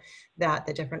sure that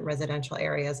the different residential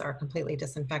areas are completely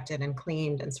disinfected and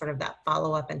cleaned, and sort of that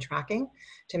follow-up and tracking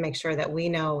to make sure that we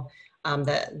know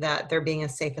that they're being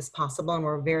as safe as possible. And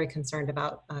we're very concerned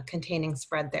about containing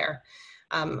spread there.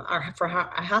 For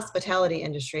our hospitality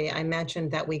industry, I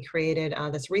mentioned that we created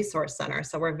this resource center.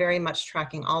 So we're very much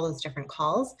tracking all those different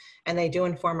calls, and they do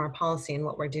inform our policy and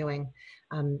what we're doing.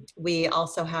 We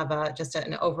also have just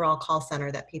an overall call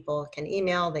center that people can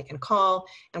email, they can call,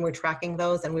 and we're tracking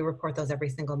those, and we report those every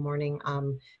single morning.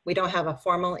 We don't have a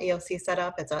formal EOC set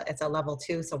up. It's a level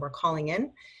 2, so we're calling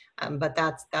in. But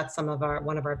that's one of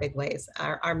our big ways.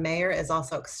 Our mayor is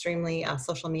also extremely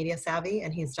social media savvy,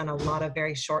 and he's done a lot of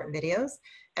very short videos.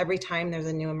 Every time there's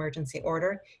a new emergency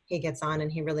order, he gets on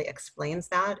and he really explains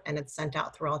that, and it's sent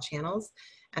out through all channels.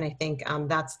 And I think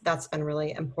that's been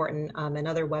really important, and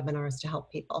other webinars to help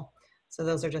people. So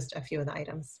those are just a few of the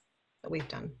items that we've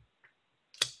done.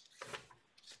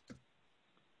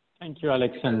 Thank you,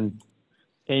 Alex and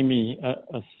Amy.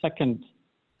 A second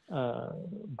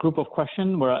group of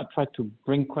questions where I try to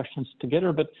bring questions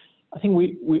together, but I think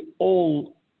we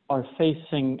all are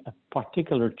facing a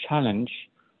particular challenge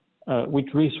with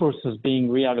resources being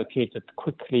reallocated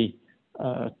quickly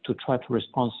to try to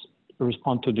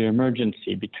respond to the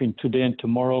emergency between today and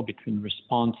tomorrow, between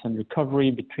response and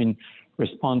recovery, between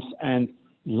response and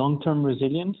long-term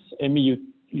resilience. Amy,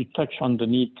 you touched on the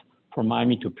need for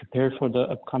Miami to prepare for the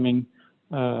upcoming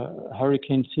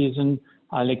hurricane season.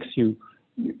 Alex, you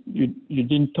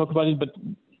didn't talk about it, but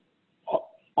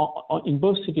in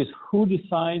both cities, who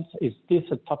decides? Is this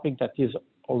a topic that is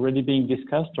already being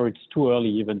discussed, or it's too early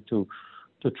even to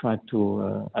try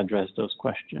to address those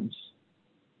questions?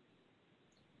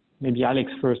 Maybe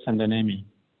Alex first and then Amy.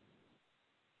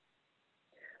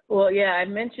 Well, yeah, I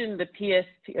mentioned the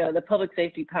PSP, the public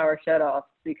safety power shutoff,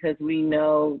 because we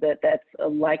know that that's a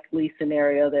likely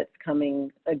scenario that's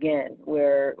coming again,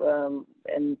 where,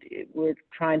 and we're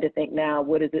trying to think now,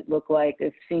 what does it look like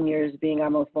if seniors, being our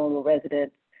most vulnerable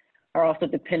residents, are also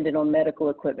dependent on medical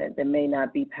equipment that may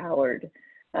not be powered.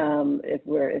 If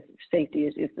we're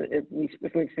experiencing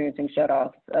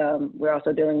shutoffs. We're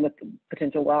also dealing with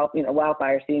potential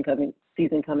wildfire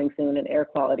season coming soon and air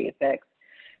quality effects.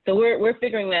 So we're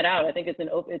figuring that out. I think it's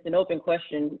an open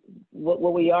question.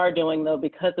 What we are doing, though,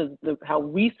 because of how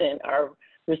recent our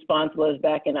response was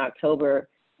back in October,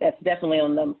 that's definitely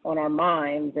on our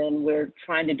minds, and we're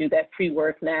trying to do that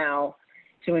pre-work now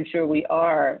to ensure we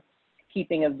are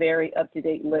keeping a very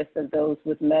up-to-date list of those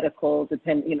with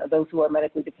those who are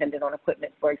medically dependent on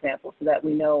equipment, for example, so that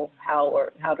we know how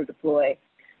to deploy.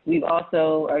 We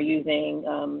also are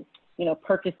using,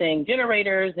 purchasing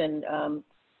generators, and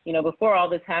before all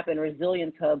this happened,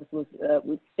 resilience hubs was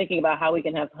thinking about how we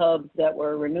can have hubs that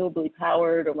were renewably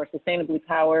powered or more sustainably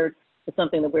powered. It's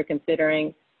something that we're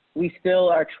considering. We still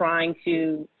are trying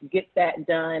to get that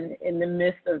done in the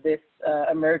midst of this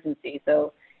emergency.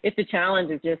 So it's a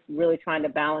challenge of just really trying to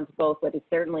balance both, but it's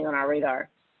certainly on our radar.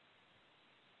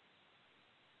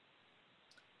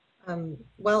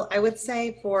 Well, I would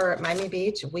say for Miami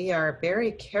Beach, we are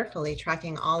very carefully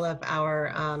tracking all of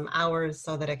our hours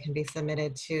so that it can be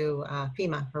submitted to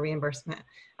FEMA for reimbursement.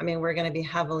 I mean, we're going to be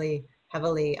heavily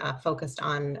focused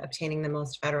on obtaining the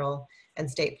most federal and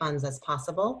state funds as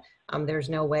possible. There's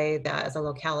no way that as a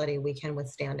locality we can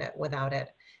withstand it without it.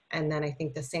 And then I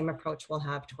think the same approach we'll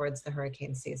have towards the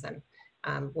hurricane season.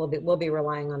 We'll be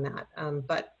relying on that.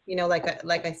 But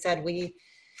like I said, we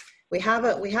have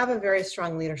a very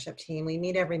strong leadership team. We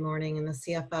meet every morning, and the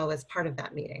CFO is part of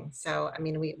that meeting. So I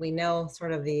mean, we know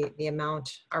sort of the amount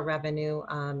our revenue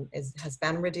has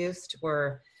been reduced.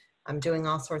 We're doing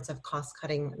all sorts of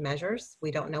cost-cutting measures.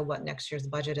 We don't know what next year's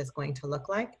budget is going to look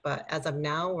like, but as of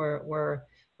now, we're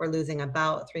losing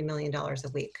about $3 million a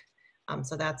week.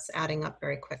 So that's adding up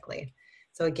very quickly.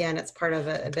 So again, it's part of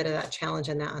a bit of that challenge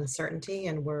and that uncertainty,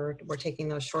 and we're taking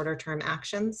those shorter term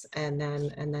actions and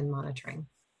then monitoring.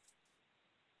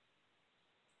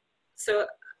 So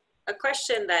a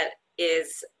question that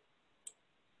is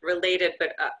related,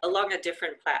 but along a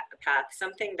different path,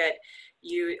 something that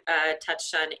you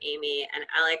touched on, Amy, and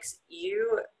Alex,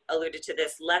 you alluded to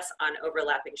this less on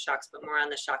overlapping shocks, but more on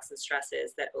the shocks and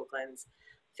stresses that Oakland's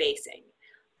facing.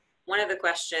 One of the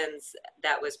questions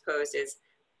that was posed is,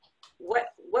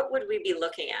 what would we be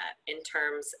looking at in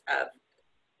terms of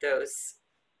those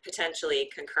potentially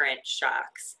concurrent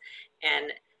shocks?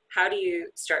 And how do you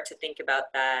start to think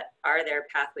about that? Are there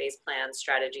pathways, plans,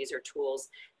 strategies, or tools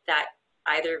that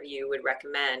either of you would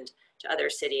recommend to other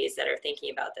cities that are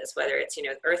thinking about this, whether it's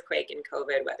earthquake and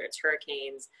COVID, whether it's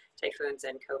hurricanes, typhoons,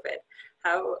 and COVID?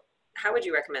 How would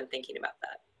you recommend thinking about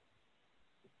that?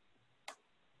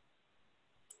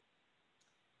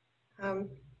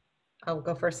 I'll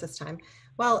go first this time.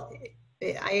 Well,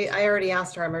 I already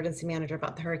asked our emergency manager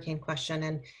about the hurricane question,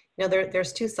 and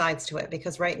there's two sides to it,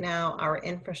 because right now our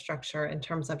infrastructure in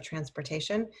terms of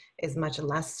transportation is much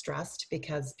less stressed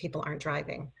because people aren't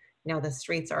driving. The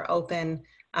streets are open.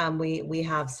 We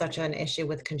have such an issue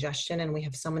with congestion, and we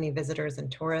have so many visitors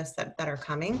and tourists that are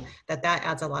coming that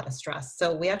adds a lot of stress.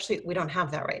 So we don't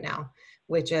have that right now,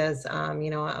 which is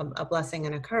a blessing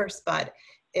and a curse. But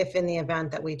if in the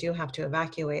event that we do have to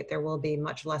evacuate, there will be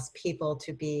much less people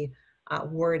to be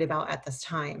worried about at this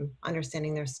time,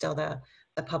 understanding there's still the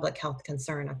public health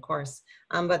concern, of course.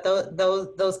 But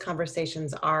those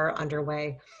conversations are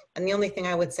underway. And the only thing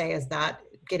I would say is that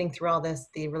getting through all this,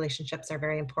 the relationships are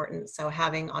very important. So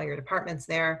having all your departments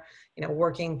there,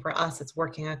 working for us, it's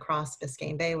working across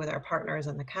Biscayne Bay with our partners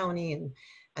in the county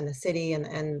and the city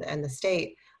and the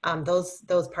state.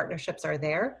 Those partnerships are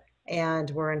there, and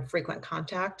we're in frequent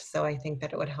contact. So I think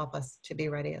that it would help us to be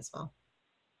ready as well.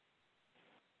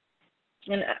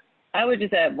 And I would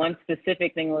just add one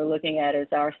specific thing we're looking at is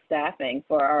our staffing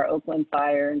for our Oakland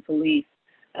Fire and Police.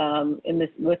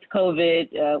 With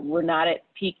COVID, we're not at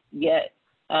peak yet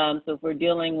So if we're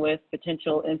dealing with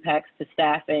potential impacts to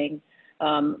staffing,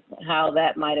 how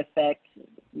that might affect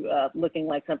looking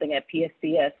like something at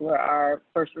PSCS, where our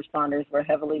first responders were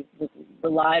heavily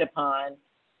relied upon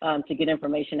to get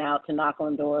information out, to knock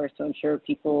on doors, to ensure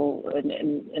people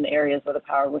in areas where the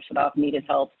power was shut off needed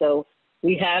help. So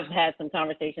we have had some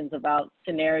conversations about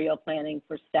scenario planning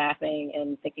for staffing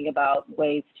and thinking about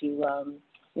ways to,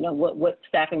 you know, what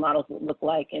staffing models would look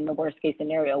like in the worst case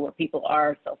scenario where people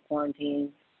are self-quarantined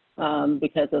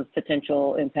because of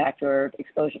potential impact or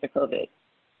exposure to COVID.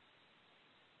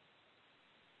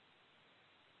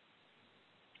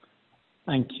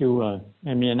 Thank you,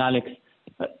 Amy and Alex.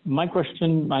 My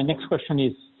next question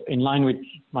is in line with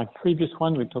my previous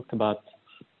one. We talked about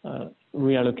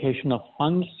reallocation of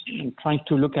funds and trying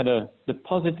to look at the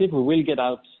positive we will get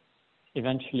out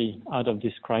eventually out of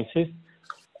this crisis.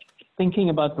 Thinking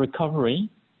about recovery,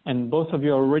 and both of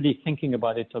you are already thinking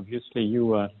about it. Obviously,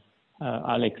 you,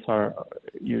 Alex,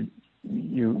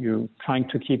 you're trying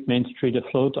to keep Main Street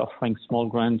afloat, offering small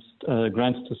grants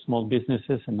to small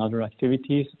businesses and other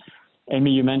activities.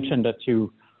 Amy, you mentioned that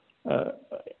you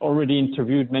already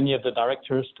interviewed many of the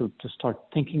directors to start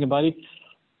thinking about it.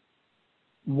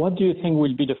 What do you think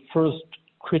will be the first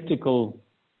critical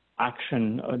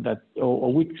action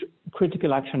or which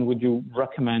critical action would you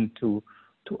recommend to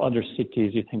other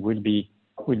cities you think would be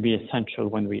essential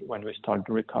when we start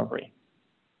the recovery?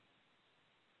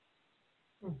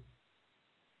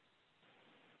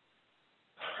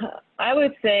 I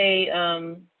would say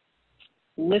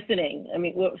listening. I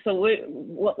mean, a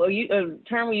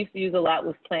term we used to use a lot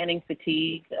was planning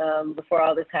fatigue. Before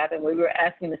all this happened, we were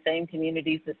asking the same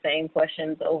communities the same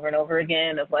questions over and over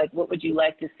again of like, what would you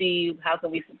like to see? How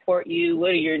can we support you?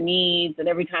 What are your needs? And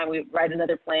every time we write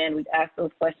another plan, we'd ask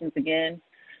those questions again.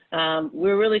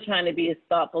 We're really trying to be as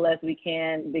thoughtful as we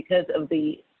can because of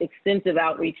the extensive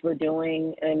outreach we're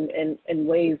doing in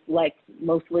ways like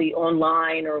mostly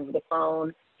online or over the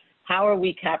phone. How are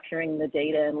we capturing the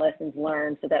data and lessons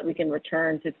learned so that we can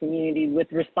return to community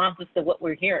with responses to what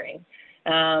we're hearing?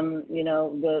 You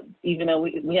know, even though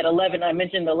we had I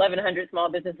mentioned the 1,100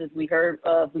 small businesses we heard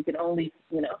of, we could only,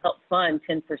 you know, help fund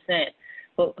 10%.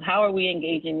 But how are we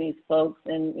engaging these folks,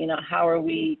 and, you know, how are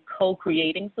we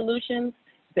co-creating solutions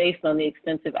based on the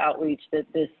extensive outreach that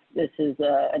this has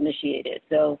initiated?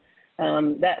 So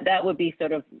that would be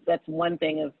that's one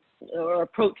thing or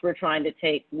approach we're trying to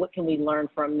take. What can we learn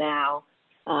from now,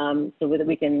 so that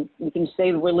we can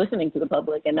say that we're listening to the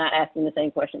public and not asking the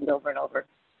same questions over and over.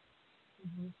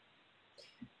 Mm-hmm.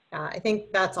 I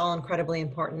think that's all incredibly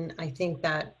important. I think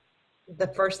that the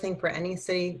first thing for any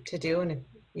city to do, and if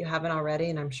you haven't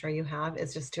already, and I'm sure you have,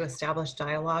 is just to establish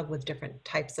dialogue with different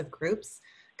types of groups,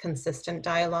 consistent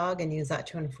dialogue, and use that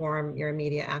to inform your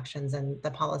immediate actions and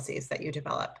the policies that you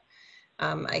develop.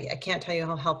 I can't tell you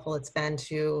how helpful it's been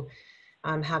to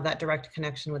have that direct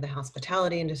connection with the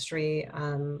hospitality industry.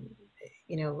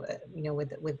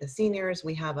 With the seniors,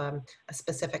 we have a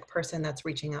specific person that's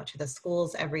reaching out to the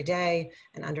schools every day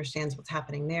and understands what's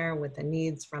happening there with the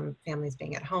needs from families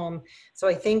being at home. So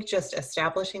I think just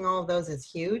establishing all of those is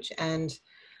huge. And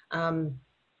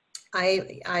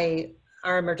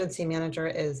our emergency manager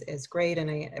is great, and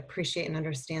I appreciate and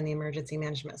understand the emergency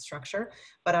management structure,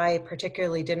 but I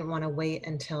particularly didn't want to wait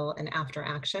until an after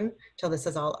action, till this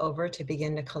is all over, to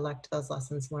begin to collect those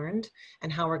lessons learned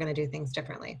and how we're going to do things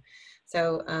differently.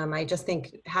 So I just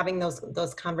think having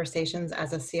those conversations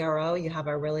as a CRO, you have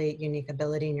a really unique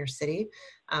ability in your city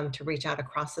to reach out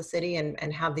across the city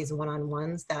and have these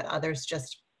one-on-ones that others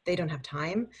they don't have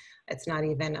time. It's not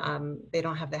even, they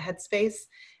don't have the headspace.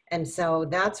 And so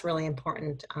that's really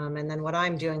important. And then what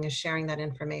I'm doing is sharing that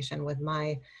information with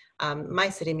my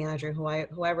city manager, who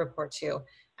I report to.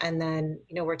 And then,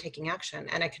 we're taking action,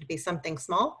 and it could be something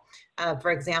small.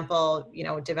 For example,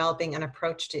 developing an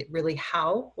approach to really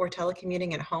how we're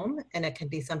telecommuting at home. And it could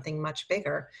be something much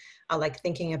bigger, like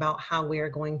thinking about how we are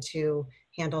going to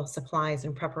handle supplies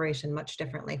and preparation much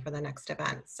differently for the next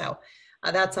event. So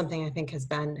that's something I think has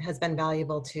been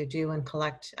valuable to do and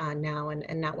collect now,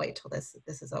 and not wait till this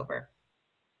is over.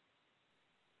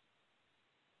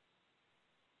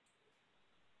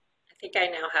 I think I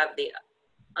now have the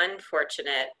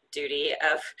unfortunate duty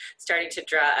of starting to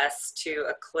draw us to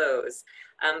a close.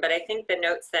 But I think the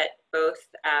notes that both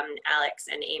Alex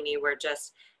and Amy were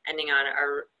just ending on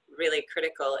are really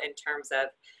critical in terms of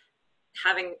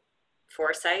having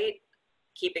foresight,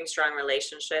 keeping strong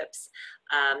relationships,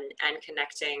 and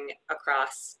connecting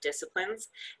across disciplines.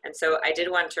 And so I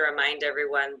did want to remind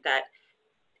everyone that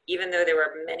even though there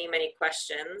were many, many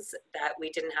questions that we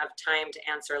didn't have time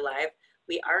to answer live,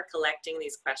 we are collecting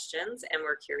these questions and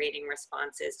we're curating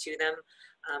responses to them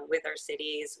with our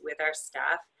cities, with our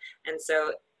staff. And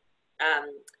so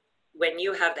when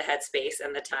you have the headspace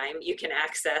and the time, you can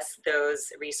access those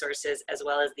resources as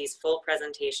well as these full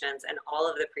presentations and all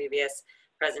of the previous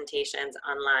presentations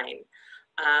online.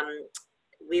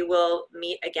 We will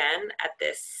meet again at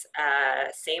this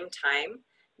same time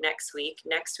next week.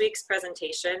 Next week's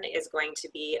presentation is going to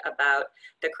be about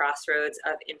the crossroads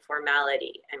of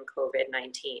informality and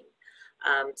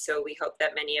COVID-19. So we hope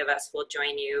that many of us will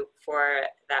join you for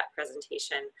that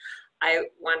presentation. I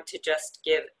want to just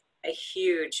give a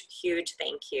huge, huge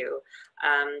thank you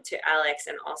to Alex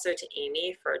and also to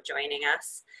Amy for joining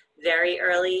us very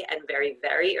early and very,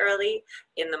 very early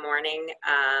in the morning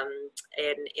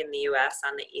in the US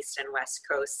on the East and West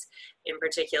Coast, in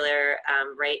particular,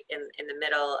 right in the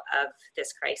middle of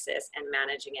this crisis and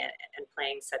managing it and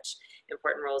playing such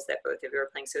important roles that both of you are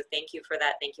playing. So thank you for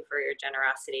that. Thank you for your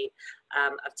generosity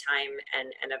of time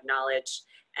and of knowledge.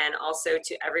 And also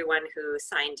to everyone who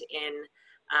signed in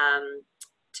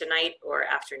tonight or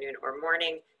afternoon or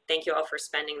morning. Thank you all for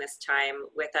spending this time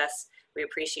with us. We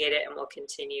appreciate it and we'll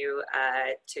continue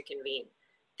to convene.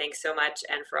 Thanks so much.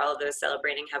 And for all of those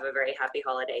celebrating, have a very happy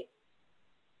holiday.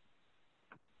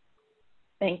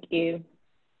 Thank you.